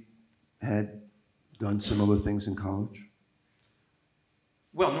indeed had done similar things in college?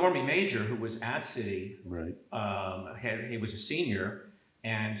 Well, Normie Major, who was at City, Right. He was a senior,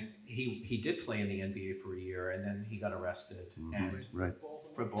 and he did play in the NBA for a year, and then he got arrested Right.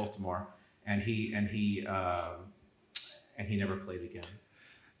 for Baltimore, and he never played again.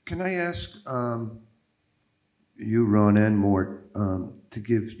 Can I ask you, Ron and Mort, to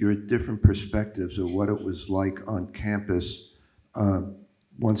give your different perspectives of what it was like on campus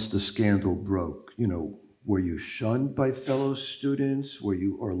once the scandal broke? You know, were you shunned by fellow students? Were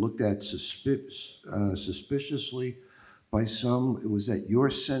you or looked at suspiciously by some? Was that your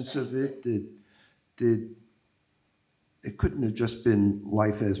sense of it? Did it couldn't have just been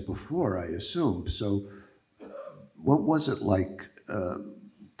life as before, I assume. So what was it like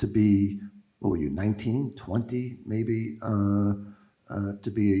to be, what were you, 19, 20 maybe,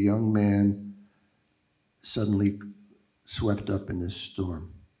 to be a young man suddenly swept up in this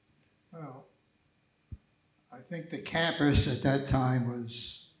storm? Well, I think the campus at that time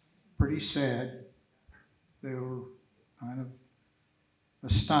was pretty sad. They were kind of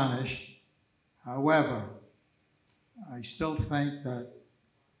astonished. However, I still think that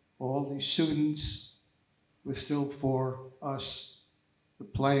all these students were still for us, the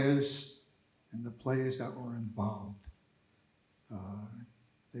players, and the players that were involved.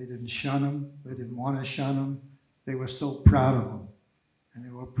 They didn't shun them. They didn't want to shun them. They were still proud of them. And they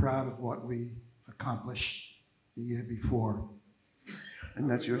were proud of what we accomplished the year before. And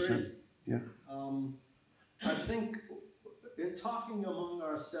that's your sense? Yeah. I think in talking among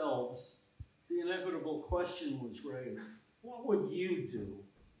ourselves, the inevitable question was raised. What would you do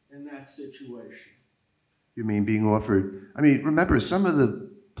in that situation? You mean being offered, I mean, remember, some of the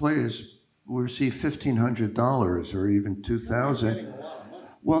players will receive $1,500 or even $2,000. Getting a lot of money.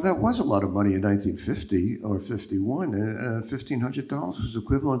 Well, that was a lot of money in 1950 or 51. $1,500 was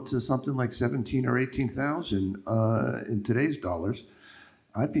equivalent to something like 17 or 18,000 in today's dollars.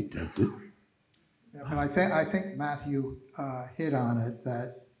 I'd be tempted. Yeah, but I think Matthew hit on it,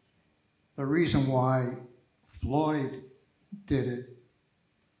 that the reason why Floyd did it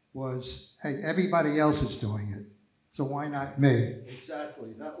was, hey, everybody else is doing it, so why not me?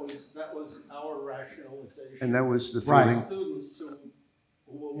 Exactly. That was our rationalization. And that was the Right. feeling. Students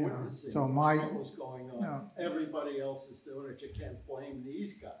who were witnessing so what was going on. Yeah. Everybody else is doing it. You can't blame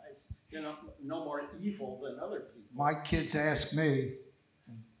these guys. You're no more evil than other people. My kids ask me,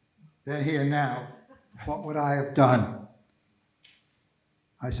 they're here now, what would I have done?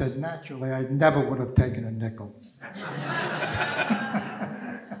 I said, naturally, I never would have taken a nickel.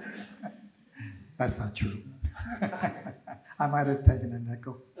 That's not true. I might have taken a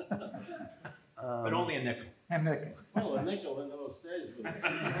nickel. But only a nickel. A nickel. Well, a nickel in those days was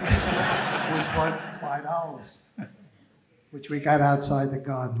It was worth $5, which we got outside the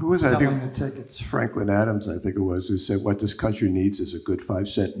garden. Who was that? I selling think the tickets. it's Franklin Adams, I think it was, who said, what this country needs is a good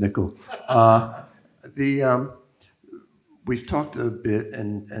 5-cent nickel. We've talked a bit,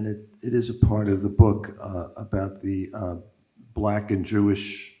 and it is a part of the book about the Black and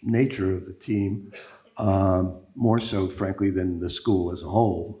Jewish nature of the team, more so, frankly, than the school as a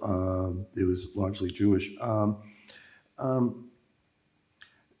whole. It was largely Jewish.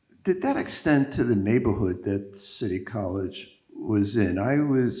 Did that extend to the neighborhood that City College was in? I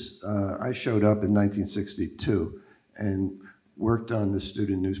showed up in 1962 and worked on the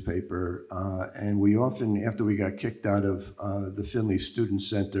student newspaper, and we often, after we got kicked out of the Finley Student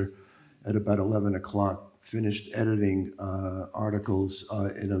Center at about 11 o'clock, finished editing articles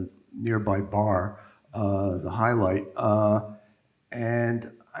in a nearby bar, the Highlight,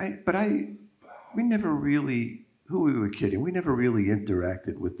 we never really, who we were kidding, we never really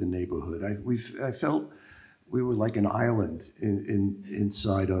interacted with the neighborhood. I felt we were like an island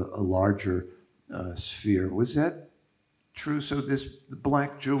inside a larger sphere. Was that true? So this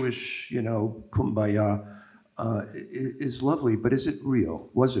Black Jewish, kumbaya is lovely, but is it real?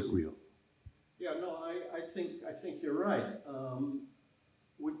 Was it real? Yeah, no, I think you're right.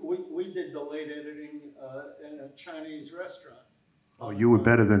 We did the late editing in a Chinese restaurant. Oh, you were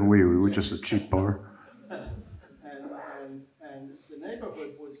better than we. We were just a cheap bar. and the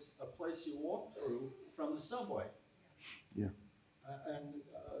neighborhood was a place you walked through from the subway. Yeah.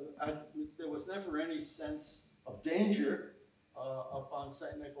 There was never any sense of danger up on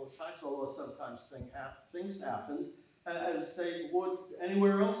St. Nicholas Heights, although sometimes things happened. as they would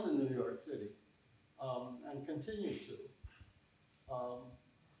anywhere else in New York City, and continue to.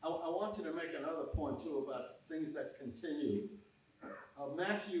 I wanted to make another point too about things that continue.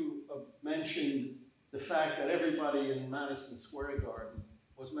 Matthew mentioned the fact that everybody in Madison Square Garden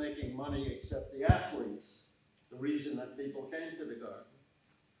was making money except the athletes, the reason that people came to the Garden.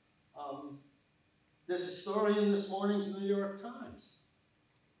 There's a story in this morning's New York Times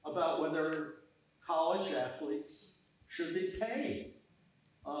about whether college athletes should be paid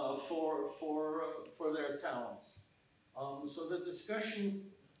for their talents. So the discussion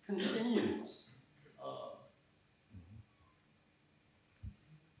continues.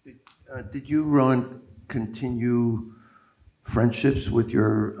 Did you, Ron, continue friendships with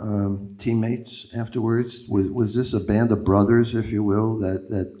your teammates afterwards? Was this a band of brothers, if you will,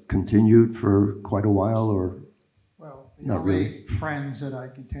 that continued for quite a while, or Well, the not only really? friends that I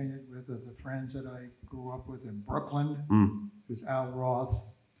continued with are the friends that I grew up with in Brooklyn. Was Al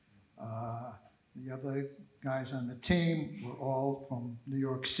Roth. The other guys on the team were all from New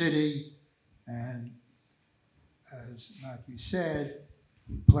York City, and as Matthew said,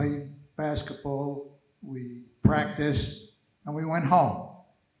 we played basketball, we practiced, and we went home.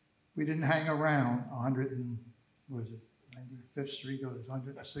 We didn't hang around 95th Street, or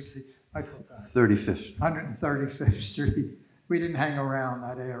 160, I forgot. 35th. 135th Street. We didn't hang around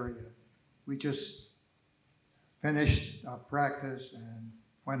that area. We just finished our practice and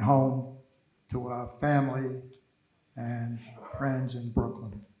went home to our family and friends in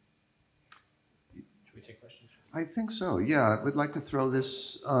Brooklyn. Should we take questions? I think so, yeah. I would like to throw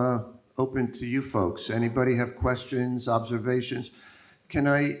this open to you folks. Anybody have questions, observations? Can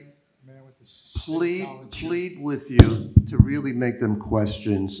I plead with you to really make them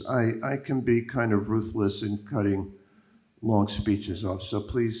questions? I can be kind of ruthless in cutting long speeches off, so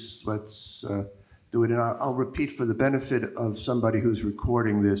please let's do it. And I'll repeat for the benefit of somebody who's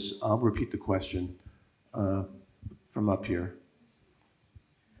recording this, I'll repeat the question from up here.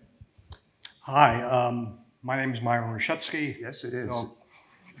 Hi, my name is Myron Rashetsky. Yes, it is.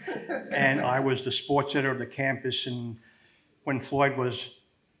 And I was the sports editor of the campus when Floyd was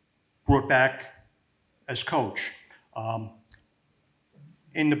brought back as coach.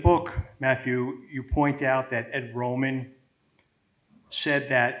 In the book, Matthew, you point out that Ed Roman said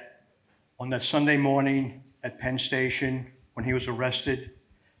that on that Sunday morning at Penn Station when he was arrested,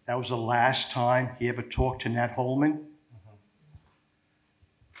 that was the last time he ever talked to Nat Holman.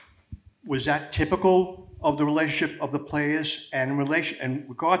 Was that typical of the relationship of the players? And in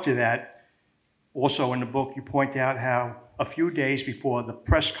regard to that, also in the book, you point out how a few days before the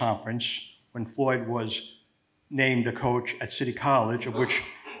press conference, when Floyd was named the coach at City College, of which,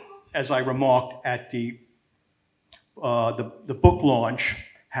 as I remarked at the book launch,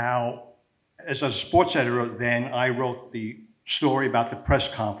 how as a sports editor then, I wrote the story about the press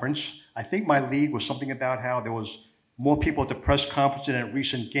conference. I think my lead was something about how there was more people at the press conference than at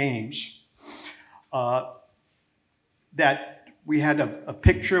recent games. That we had a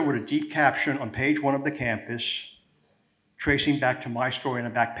picture with a deep caption on page 1 of the campus, tracing back to my story on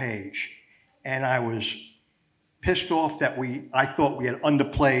the back page. And I was pissed off that I thought we had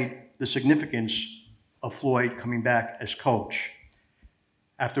underplayed the significance of Floyd coming back as coach.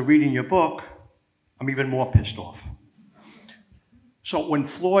 After reading your book, I'm even more pissed off. So when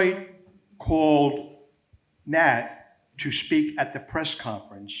Floyd called Nat to speak at the press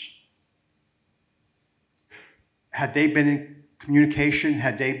conference, had they been in communication?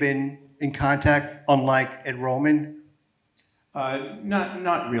 Had they been in contact, unlike Ed Roman?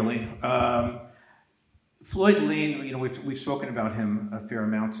 Not really. Floyd Lane, you know, we've spoken about him a fair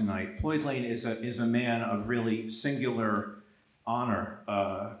amount tonight. Floyd Lane is a man of really singular honor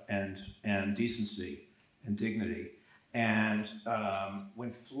and decency and dignity. And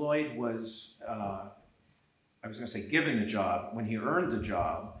when Floyd was, I was going to say given the job, when he earned the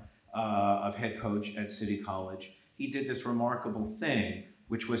job of head coach at City College, he did this remarkable thing,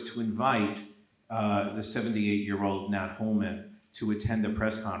 which was to invite the 78-year-old Nat Holman to attend the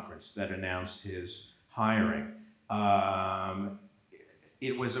press conference that announced his hiring.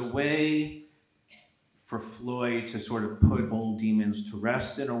 It was a way for Floyd to sort of put old demons to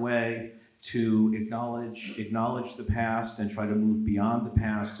rest in a way, to acknowledge the past and try to move beyond the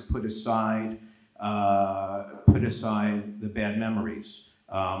past, to put aside the bad memories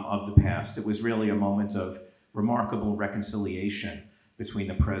of the past. It was really a moment of remarkable reconciliation between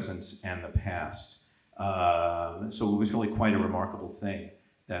the present and the past. So it was really quite a remarkable thing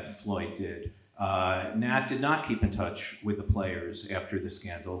that Floyd did. Nat did not keep in touch with the players after the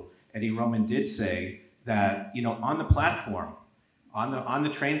scandal. Eddie Roman did say that, you know, on the platform, on the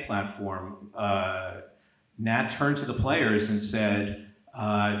train platform, Nat turned to the players and said,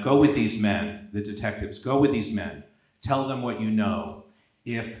 go with these men, the detectives, go with these men. Tell them what you know.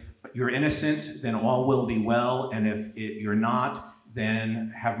 If you're innocent, then all will be well, and if you're not,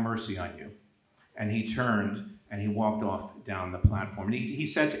 then have mercy on you. And he turned and he walked off down the platform. And he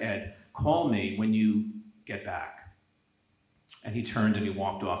said to Ed, call me when you get back. And he turned and he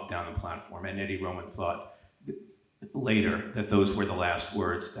walked off down the platform. And Eddie Rowan thought later that those were the last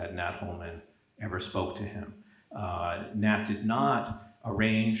words that Nat Holman ever spoke to him. Nat did not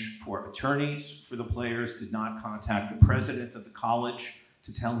arrange for attorneys for the players, did not contact the president of the college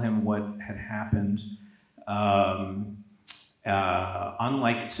to tell him what had happened.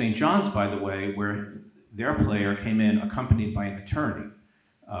 Unlike St. John's, by the way, where their player came in accompanied by an attorney,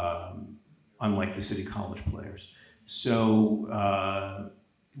 unlike the City College players. So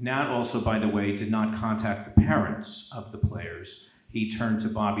Nat also, by the way, did not contact the parents of the players. He turned to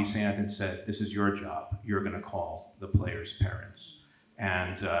Bobby Sand and said, this is your job. You're going to call the players' parents.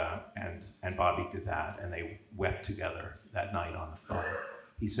 And Bobby did that, and they wept together that night on the phone.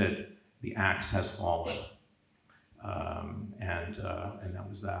 He said, the axe has fallen. And that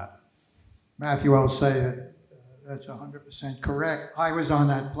was that. Matthew, I'll say that that's 100% correct. I was on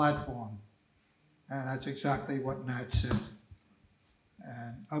that platform, and that's exactly what Nat said.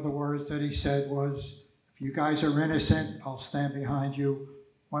 And other words that he said was, if you guys are innocent, I'll stand behind you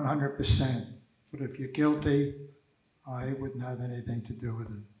 100%. But if you're guilty, I wouldn't have anything to do with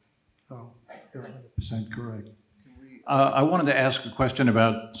it. So you're 100% correct. I wanted to ask a question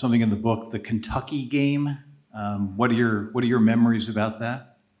about something in the book, the Kentucky game. What are your memories about that?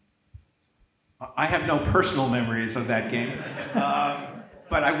 I have no personal memories of that game,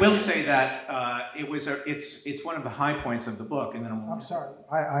 but I will say that it's one of the high points of the book. And then I'm sorry,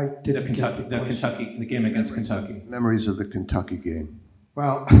 I didn't get the game against Kentucky. Memories of the Kentucky game.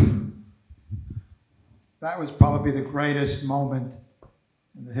 Well, that was probably the greatest moment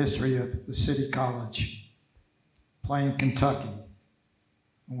in the history of the City College, playing Kentucky.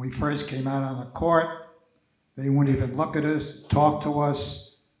 When we first came out on the court, they wouldn't even look at us, talk to us,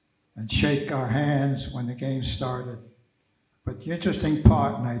 and shake our hands when the game started. But the interesting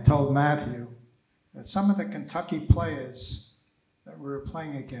part, and I told Matthew, that some of the Kentucky players that we were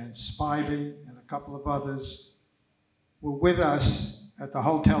playing against, Spivey and a couple of others, were with us at the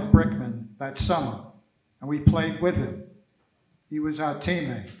Hotel Brickman that summer, and we played with him. He was our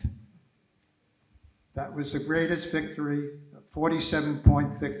teammate. That was the greatest victory, a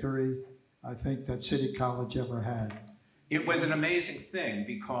 47-point victory, I think, that City College ever had. It was an amazing thing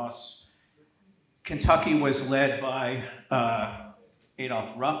because Kentucky was led by Adolph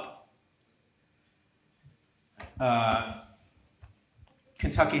Rupp.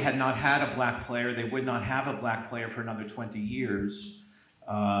 Kentucky had not had a black player. They would not have a black player for another 20 years,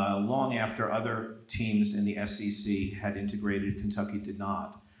 long after other teams in the SEC had integrated. Kentucky did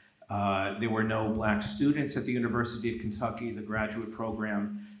not. There were no black students at the University of Kentucky. The graduate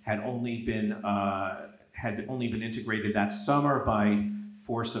program had only been integrated that summer by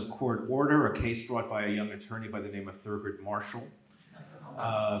force of court order, a case brought by a young attorney by the name of Thurgood Marshall.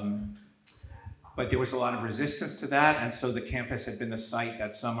 But there was a lot of resistance to that, and so the campus had been the site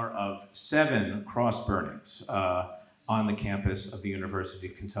that summer of 7 cross burnings on the campus of the University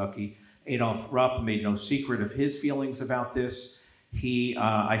of Kentucky. Adolph Rupp made no secret of his feelings about this.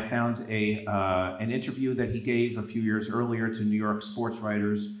 I found an interview that he gave a few years earlier to New York sports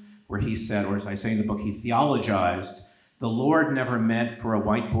writers where he said, or as I say in the book, he theologized, the Lord never meant for a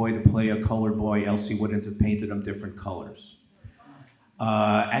white boy to play a colored boy, else he wouldn't have painted him different colors.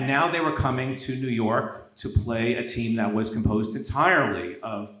 And now they were coming to New York to play a team that was composed entirely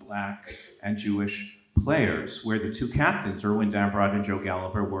of black and Jewish players, where the two captains, Erwin Dambrot and Joe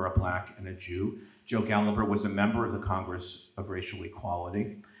Gallagher, were a black and a Jew. Joe Gallagher was a member of the Congress of Racial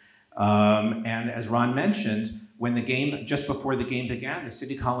Equality. And as Ron mentioned, when the game, just before the game began, the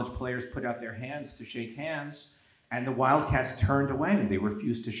City College players put out their hands to shake hands, and the Wildcats turned away. They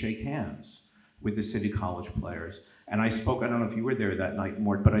refused to shake hands with the City College players. And I spoke, I don't know if you were there that night,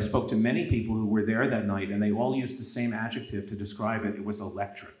 Mort, but I spoke to many people who were there that night, and they all used the same adjective to describe it. It was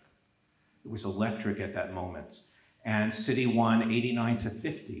electric. It was electric at that moment. And City won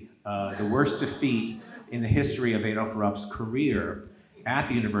 89-50, the worst defeat in the history of Adolph Rupp's career at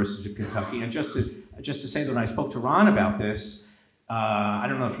the University of Kentucky. And just to say that when I spoke to Ron about this, I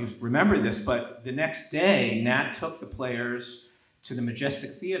don't know if you remember this, but the next day, Nat took the players to the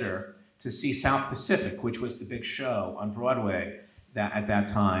Majestic Theater to see South Pacific, which was the big show on Broadway at that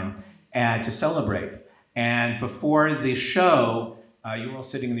time, and to celebrate. And before the show, you were all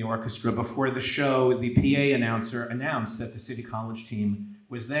sitting in the orchestra, before the show, the PA announcer announced that the City College team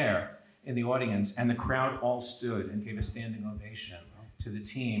was there. in the audience, and the crowd all stood and gave a standing ovation to the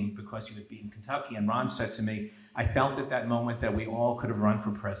team because you had beaten Kentucky. And Ron said to me, I felt at that moment that we all could have run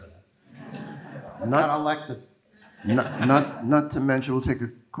for president. Not elected. Not to mention, we'll take a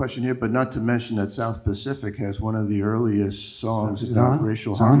question here, but not to mention that South Pacific has one of the earliest songs about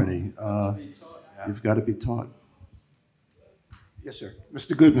racial harmony. You've got to be taught. Yes, sir.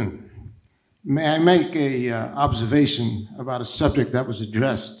 Mr. Goodman, may I make a observation about a subject that was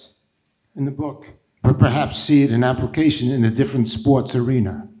addressed in the book, but perhaps see it in application in a different sports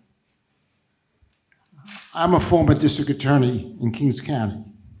arena? I'm a former district attorney in Kings County.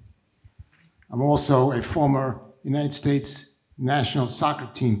 I'm also a former United States national soccer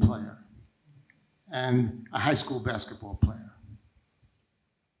team player and a high school basketball player.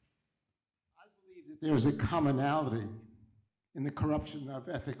 I believe that there is a commonality in the corruption of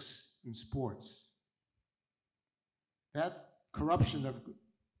ethics in sports. That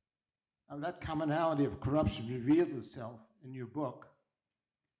commonality of corruption reveals itself in your book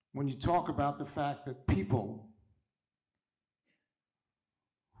when you talk about the fact that people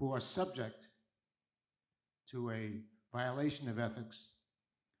who are subject to a violation of ethics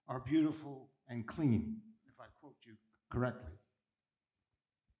are beautiful and clean, if I quote you correctly.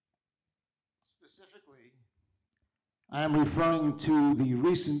 Specifically, I am referring to the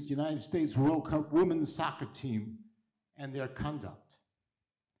recent United States World Cup women's soccer team and their conduct.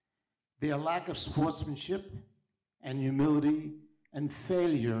 Their lack of sportsmanship and humility and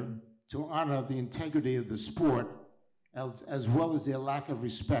failure to honor the integrity of the sport, as well as their lack of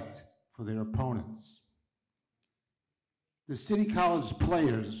respect for their opponents. The City College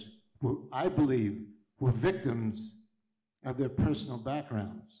players, I believe, were victims of their personal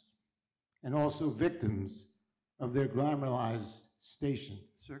backgrounds and also victims of their glamorized station.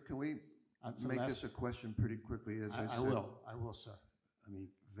 Sir, can we make this a question pretty quickly? As I said? I will, sir. I mean,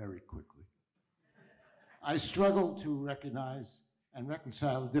 very quickly. I struggle to recognize and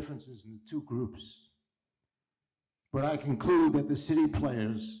reconcile the differences in the two groups, but I conclude that the city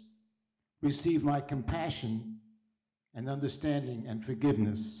players receive my compassion and understanding and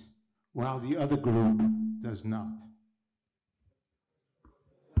forgiveness, while the other group does not.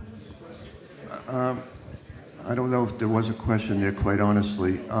 I don't know if there was a question there, quite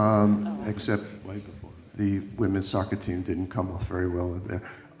honestly, except the women's soccer team didn't come off very well there.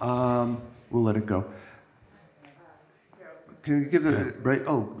 We'll let it go. Can you give it a break?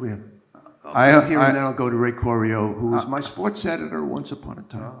 Oh, we have. Here and then I'll go to Ray Corio, who was my sports editor once upon a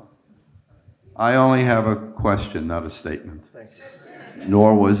time. I only have a question, not a statement.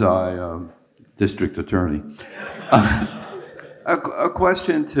 Nor was I district attorney. A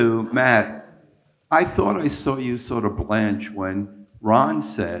question to Matt. I thought I saw you sort of blanch when Ron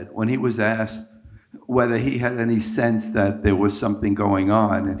said, when he was asked whether he had any sense that there was something going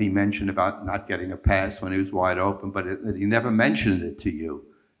on, and he mentioned about not getting a pass when he was wide open, but that he never mentioned it to you.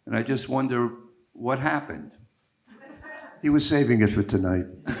 And I just wonder what happened. He was saving it for tonight.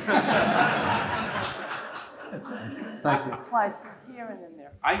 Thank you. Clyde, here and in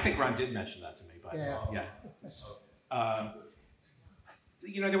there. I think Ron did mention that to me, but Yeah.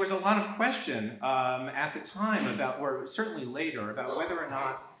 You know, there was a lot of question at the time about, or certainly later, about whether or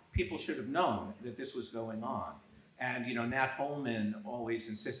not people should have known that this was going on. And, you know, Nat Holman always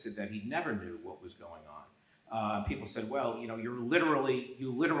insisted that he never knew what was going on. People said, well, you know, you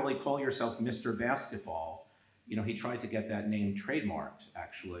literally call yourself Mr. Basketball. You know, he tried to get that name trademarked,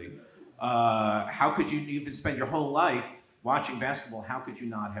 actually. How could you've been spent your whole life watching basketball, how could you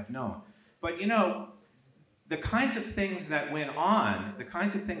not have known? But, you know, the kinds of things that went on,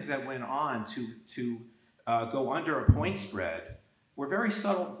 to go under a point spread were very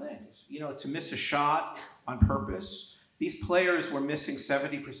subtle things. You know, to miss a shot on purpose. These players were missing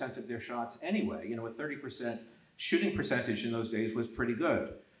 70% of their shots anyway. You know, a 30% shooting percentage in those days was pretty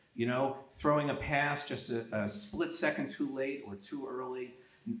good. You know, throwing a pass just a split second too late or too early,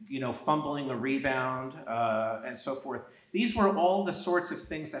 you know, fumbling a rebound, and so forth. These were all the sorts of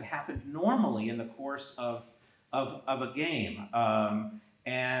things that happened normally in the course of a game.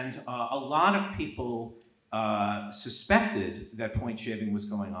 And a lot of people suspected that point shaving was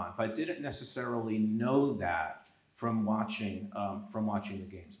going on, but didn't necessarily know that from watching the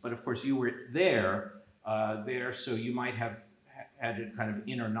games. But of course, you were there, so you might have had a kind of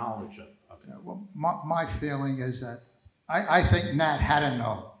inner knowledge of it. Well, my feeling is that I think Nat had to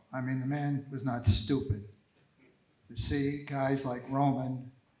know. I mean, the man was not stupid. To see guys like Roman,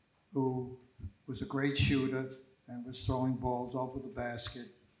 who was a great shooter and was throwing balls over the basket,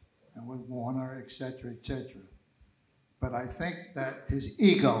 and with Warner, et cetera, et cetera. But I think that his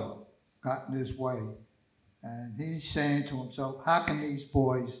ego got in his way. And he's saying to himself, how can these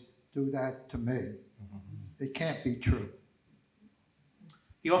boys do that to me. It can't be true.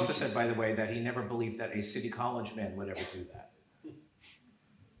 He also said, by the way, that he never believed that a City College man would ever do that.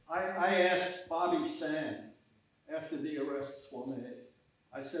 I asked Bobby Sand after the arrests were made.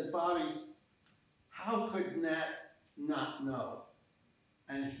 I said, Bobby, how could Nat not know?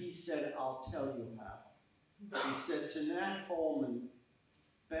 And he said, I'll tell you how. He said, to Nat Holman,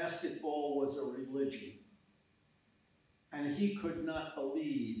 basketball was a religion. And he could not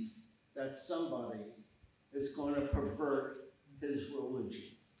believe that somebody is going to pervert his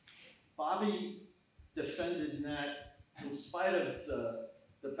religion. Bobby defended Nat in spite of the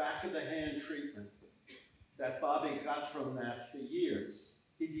back of the hand treatment that Bobby got from Nat for years.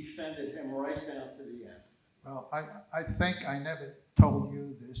 He defended him right down to the end. Well, I think I never told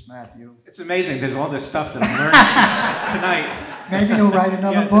you this, Matthew. It's amazing. There's all this stuff that I'm learning tonight. Maybe you'll write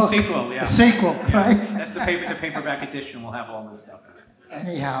another book. It's a sequel, yeah. A sequel, Yeah. right? That's the paperback edition will have all this stuff in it.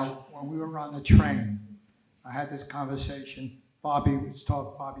 Anyhow, when we were on the train, I had this conversation. Bobby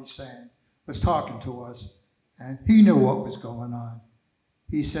Sand was talking to us, and he knew what was going on.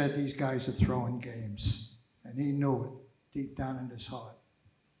 He said these guys are throwing games, and he knew it deep down in his heart,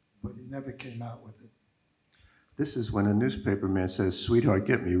 but he never came out with it. This is when a newspaper man says, "Sweetheart,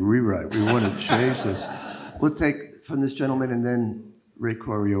 get me a rewrite. We want to change this." We'll take from this gentleman and then Ray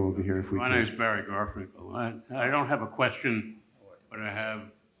Corio over here if we My can. name is Barry Garfinkel. I don't have a question, but I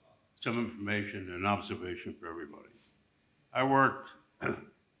have some information and observation for everybody. I worked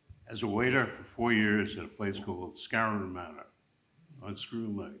as a waiter for 4 years at a place called Scarron Manor on Screw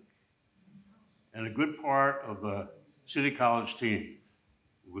Lake. And a good part of the City College team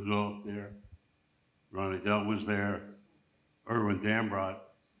was all there. Ron Nadell was there, Erwin Dambrot,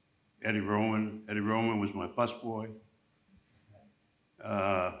 Eddie Roman. Eddie Roman was my busboy.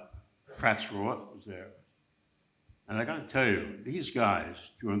 Pratt Strawett was there. And I gotta tell you, these guys,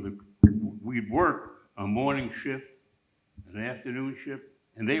 we'd work a morning shift, an afternoon shift,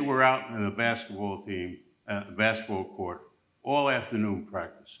 and they were out in the basketball team, basketball court, all afternoon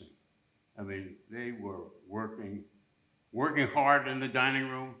practicing. I mean, they were working hard in the dining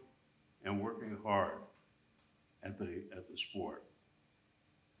room and working hard at the sport.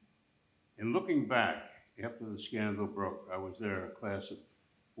 And looking back, after the scandal broke, I was there, a class of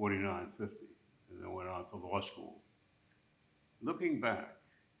 49, 50, and then went on to law school. Looking back,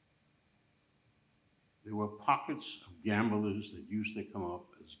 there were pockets of gamblers that used to come up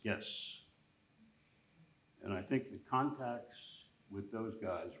as guests. And I think the contacts with those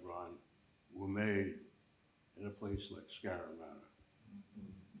guys, Ron, were made in a place like Scarron Manor.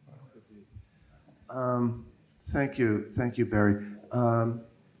 Thank you, Barry.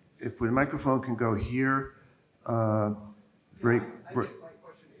 If the microphone can go here, break.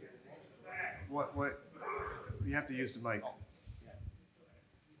 What? You have to use the mic.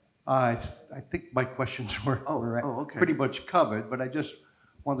 I think my questions were okay. pretty much covered, but I just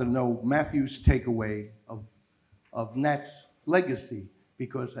wanted to know Matthew's takeaway of Nat's legacy,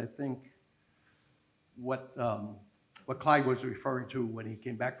 because I think what Clyde was referring to when he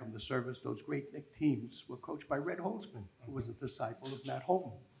came back from the service, those great Knick teams were coached by Red Holtzman, who was a disciple of Nat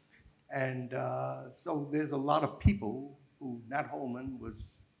Holman. And so there's a lot of people who Nat Holman was,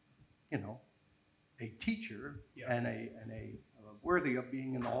 a teacher and a worthy of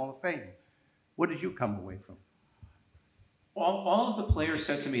being in the Hall of Fame. What did you come away from? All of the players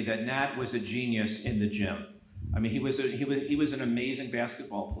said to me that Nat was a genius in the gym. I mean, he was an amazing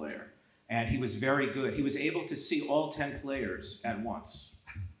basketball player, and he was very good. He was able to see all 10 players at once,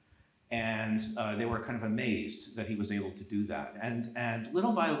 and they were kind of amazed that he was able to do that. And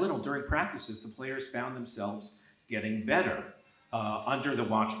little by little, during practices, the players found themselves getting better under the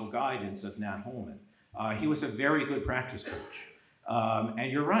watchful guidance of Nat Holman. He was a very good practice coach.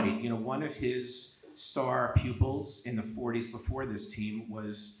 And you're right, one of his star pupils in the 40s before this team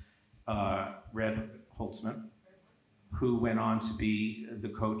was Red Holtzman, who went on to be the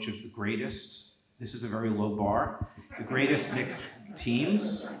coach of the greatest, this is a very low bar, the greatest Knicks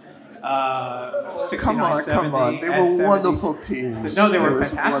teams. 69, Come on. 70, They and were 70. wonderful teams. No, they were It was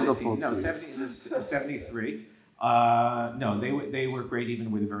fantastic wonderful teams. No, teams. 73. No, they were great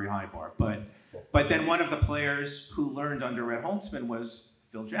even with a very high bar. But then one of the players who learned under Red Holtzman was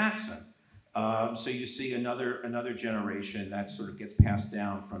Phil Jackson. So you see another generation that sort of gets passed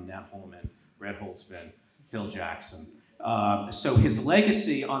down from Nat Holman, Red Holtzman, Phil Jackson. So his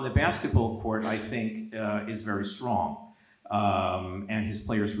legacy on the basketball court, I think, is very strong. And his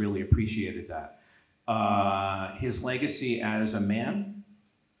players really appreciated that. His legacy as a man,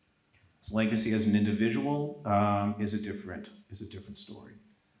 his legacy as an individual, is a different story.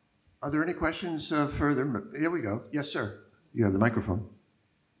 Are there any questions further? Here we go. Yes, sir. You have the microphone.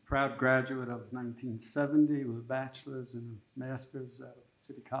 proud graduate of 1970 with a bachelor's and a master's at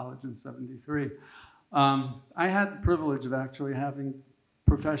City College in '73. I had the privilege of actually having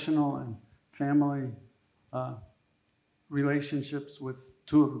professional and family relationships with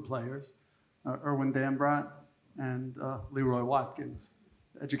two of the players, Erwin Dambrot and Leroy Watkins.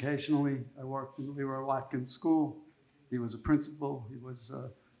 Educationally, I worked in Leroy Watkins School. He was a principal. He was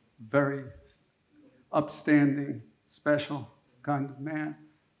a very upstanding, special kind of man.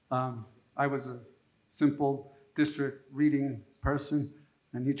 I was a simple district reading person,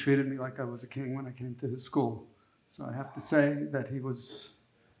 and he treated me like I was a king when I came to his school. So I have to say that he was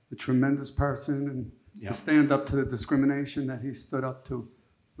a tremendous person, and to stand up to the discrimination that he stood up to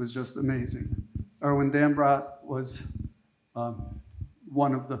was just amazing. Erwin Dambrot was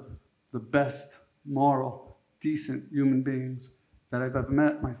one of the best moral, decent human beings that I've ever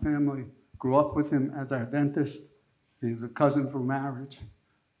met. My family grew up with him as our dentist. He's a cousin from marriage.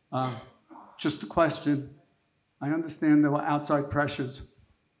 Just a question. I understand there were outside pressures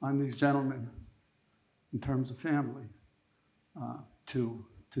on these gentlemen in terms of family to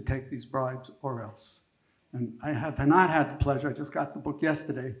take these bribes or else. And I have not had the pleasure. I just got the book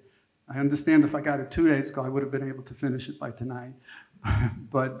yesterday. I understand if I got it 2 days ago, I would have been able to finish it by tonight.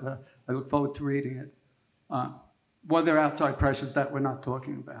 But I look forward to reading it. Were there outside pressures that we're not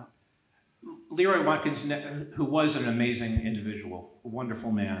talking about? Leroy Watkins, who was an amazing individual, a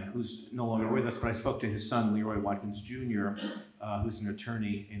wonderful man, who's no longer with us, but I spoke to his son, Leroy Watkins Jr., who's an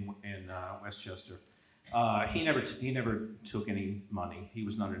attorney in Westchester. He never took any money. He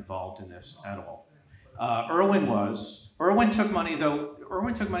was not involved in this at all. Erwin took money, though.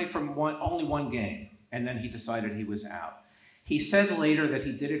 Erwin took money from only one game, and then he decided he was out. He said later that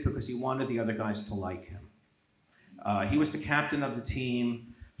he did it because he wanted the other guys to like him. He was the captain of the team.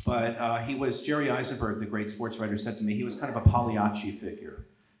 But he was, Jerry Eisenberg, the great sports writer, said to me, he was kind of a Pagliacci figure,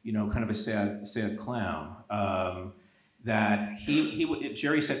 you know, kind of a sad clown. That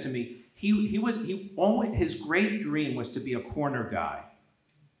Jerry said to me, his great dream was to be a corner guy,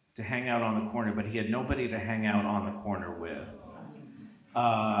 to hang out on the corner, but he had nobody to hang out on the corner with.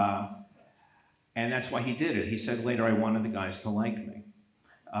 And that's why he did it. He said later, I wanted the guys to like me.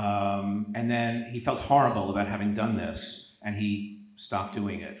 And then he felt horrible about having done this, and he stopped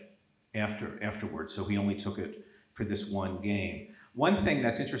doing it afterwards, so he only took it for this one game. One thing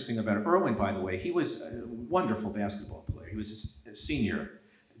that's interesting about Erwin, by the way, he was a wonderful basketball player. He was a senior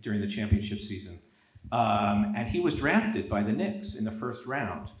during the championship season. And he was drafted by the Knicks in the first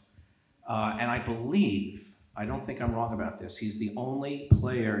round. And I believe, I don't think I'm wrong about this, he's the only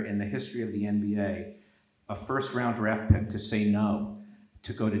player in the history of the NBA, a first-round draft pick, to say no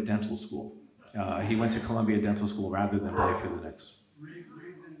to go to dental school. He went to Columbia Dental School rather than play for the Knicks.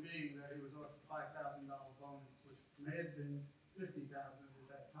 Reason being that he was offered $5,000 bonus, which may have been $50,000 at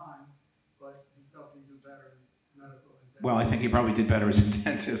that time, but he felt he'd do better in medical. Well, I think he probably did better as a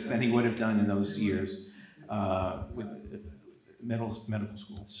dentist than he would have done in those years with medical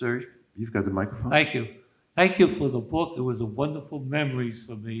school. Sir, you've got the microphone. Thank you. Thank you for the book. It was a wonderful memories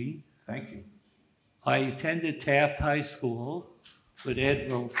for me. Thank you. I attended Taft High School with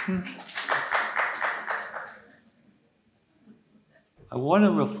Ed Wilson. I want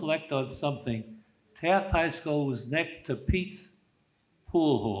to reflect on something. Taft High School was next to Pete's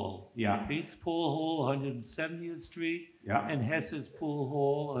Pool Hall. Yeah. Pete's Pool Hall, 170th Street, Yeah. and Hess's Pool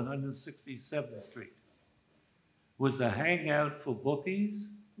Hall on 167th Street. Was a hangout for bookies.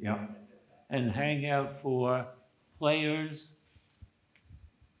 Yeah. And hangout for players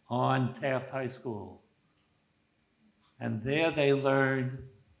on Taft High School. And there they learned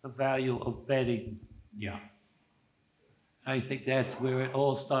the value of betting. Yeah. I think that's where it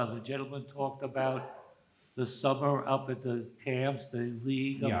all started. The gentleman talked about the summer up at the camps, the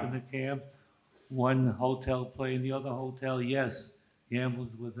league up in the camps, one hotel playing the other hotel. Yes, gamblers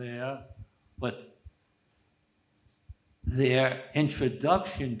were there, but their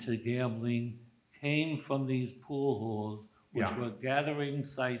introduction to gambling came from these pool halls, which were gathering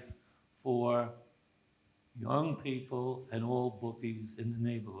sites for young people and all bookies in the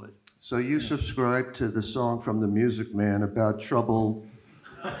neighborhood. So you subscribe to the song from the Music Man about trouble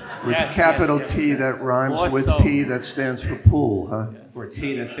with capital T that rhymes with P that stands for pool, huh? Or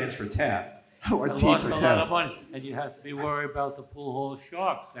T that stands for Taft. Or T lost for a lot Taft. of money, and you have to be worried about the pool hall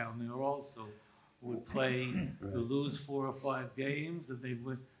sharks down there also, who would play to lose 4 or 5 games, and they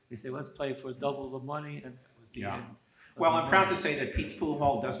say, let's play for double the money, and that was the end. Well, I'm proud to say that Pete's Pool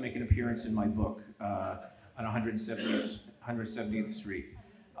Hall does make an appearance in my book on 170th Street.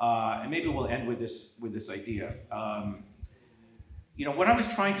 And maybe we'll end with this idea. You know, what I was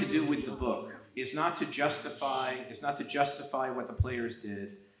trying to do with the book is not to justify what the players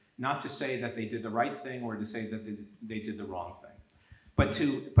did, Not to say that they did the right thing or to say that they did the wrong thing, but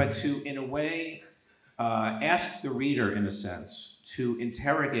to in a way, ask the reader, in a sense, to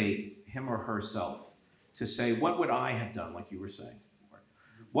interrogate him or herself, to say, what would I have done, like you were saying before?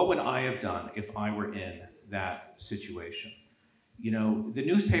 What would I have done if I were in that situation? You know, the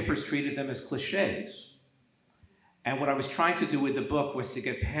newspapers treated them as cliches. And what I was trying to do with the book was to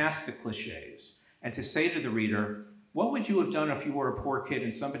get past the cliches and to say to the reader, what would you have done if you were a poor kid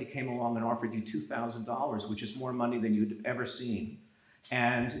and somebody came along and offered you $2,000, which is more money than you'd ever seen?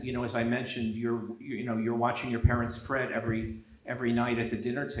 And, you know, as I mentioned, you're watching your parents fret every night at the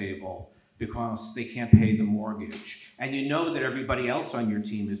dinner table because they can't pay the mortgage. And you know that everybody else on your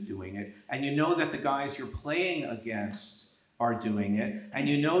team is doing it. And you know that the guys you're playing against are doing it. And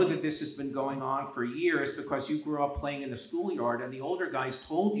you know that this has been going on for years because you grew up playing in the schoolyard and the older guys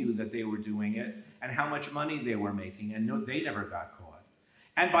told you that they were doing it and how much money they were making, and no, they never got caught.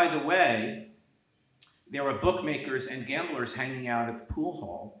 And by the way, there are bookmakers and gamblers hanging out at the pool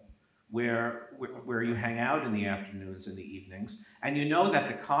hall where you hang out in the afternoons and the evenings, and you know that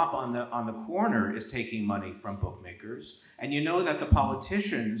the cop on the corner is taking money from bookmakers, and you know that the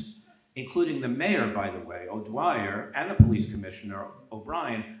politicians, including the mayor, by the way, O'Dwyer, and the police commissioner,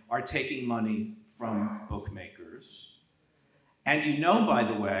 O'Brien, are taking money from bookmakers. And you know, by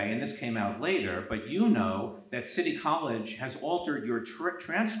the way, and this came out later, but you know that City College has altered your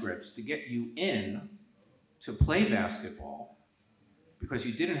transcripts to get you in to play basketball because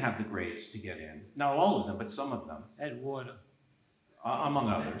you didn't have the grades to get in. Not all of them, but some of them. Ed Warner. Among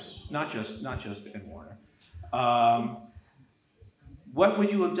others, not just Ed Warner. What would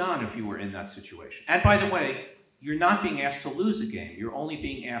you have done if you were in that situation? And by the way, you're not being asked to lose a game. You're only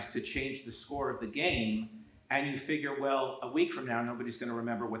being asked to change the score of the game, and you figure, well, a week from now, nobody's going to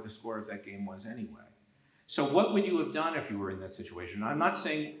remember what the score of that game was anyway. So what would you have done if you were in that situation? I'm not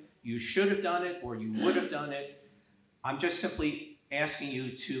saying you should have done it or you would have done it. I'm just simply asking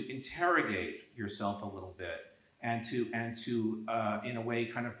you to interrogate yourself a little bit and to in a way,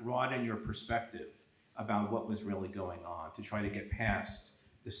 kind of broaden your perspective about what was really going on, to try to get past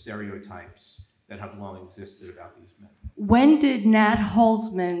the stereotypes that have long existed about these men. When did Nat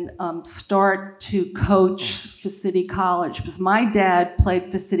Holzman start to coach for City College? Because my dad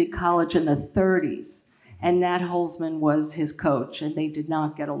played for City College in the 30s, and Nat Holzman was his coach, and they did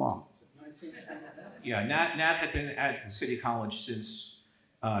not get along. Yeah, Nat had been at City College since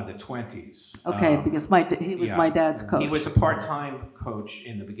the 20s. Okay, because he was my dad's coach. He was a part-time coach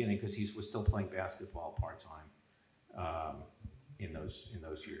in the beginning because he was still playing basketball part-time in those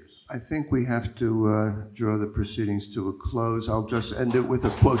years. I think we have to draw the proceedings to a close. I'll just end it with a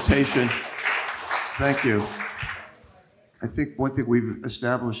quotation. Thank you. I think one thing we've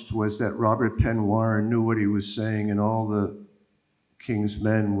established was that Robert Penn Warren knew what he was saying in all the King's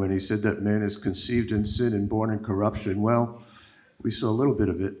Men when he said that man is conceived in sin and born in corruption. Well, we saw a little bit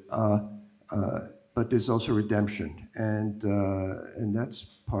of it, but there's also redemption, and that's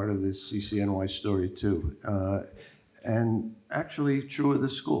part of this CCNY story too, and actually true of the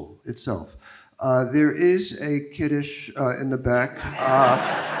school itself. There is a kiddish in the back.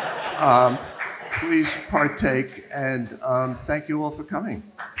 Please partake, and thank you all for coming.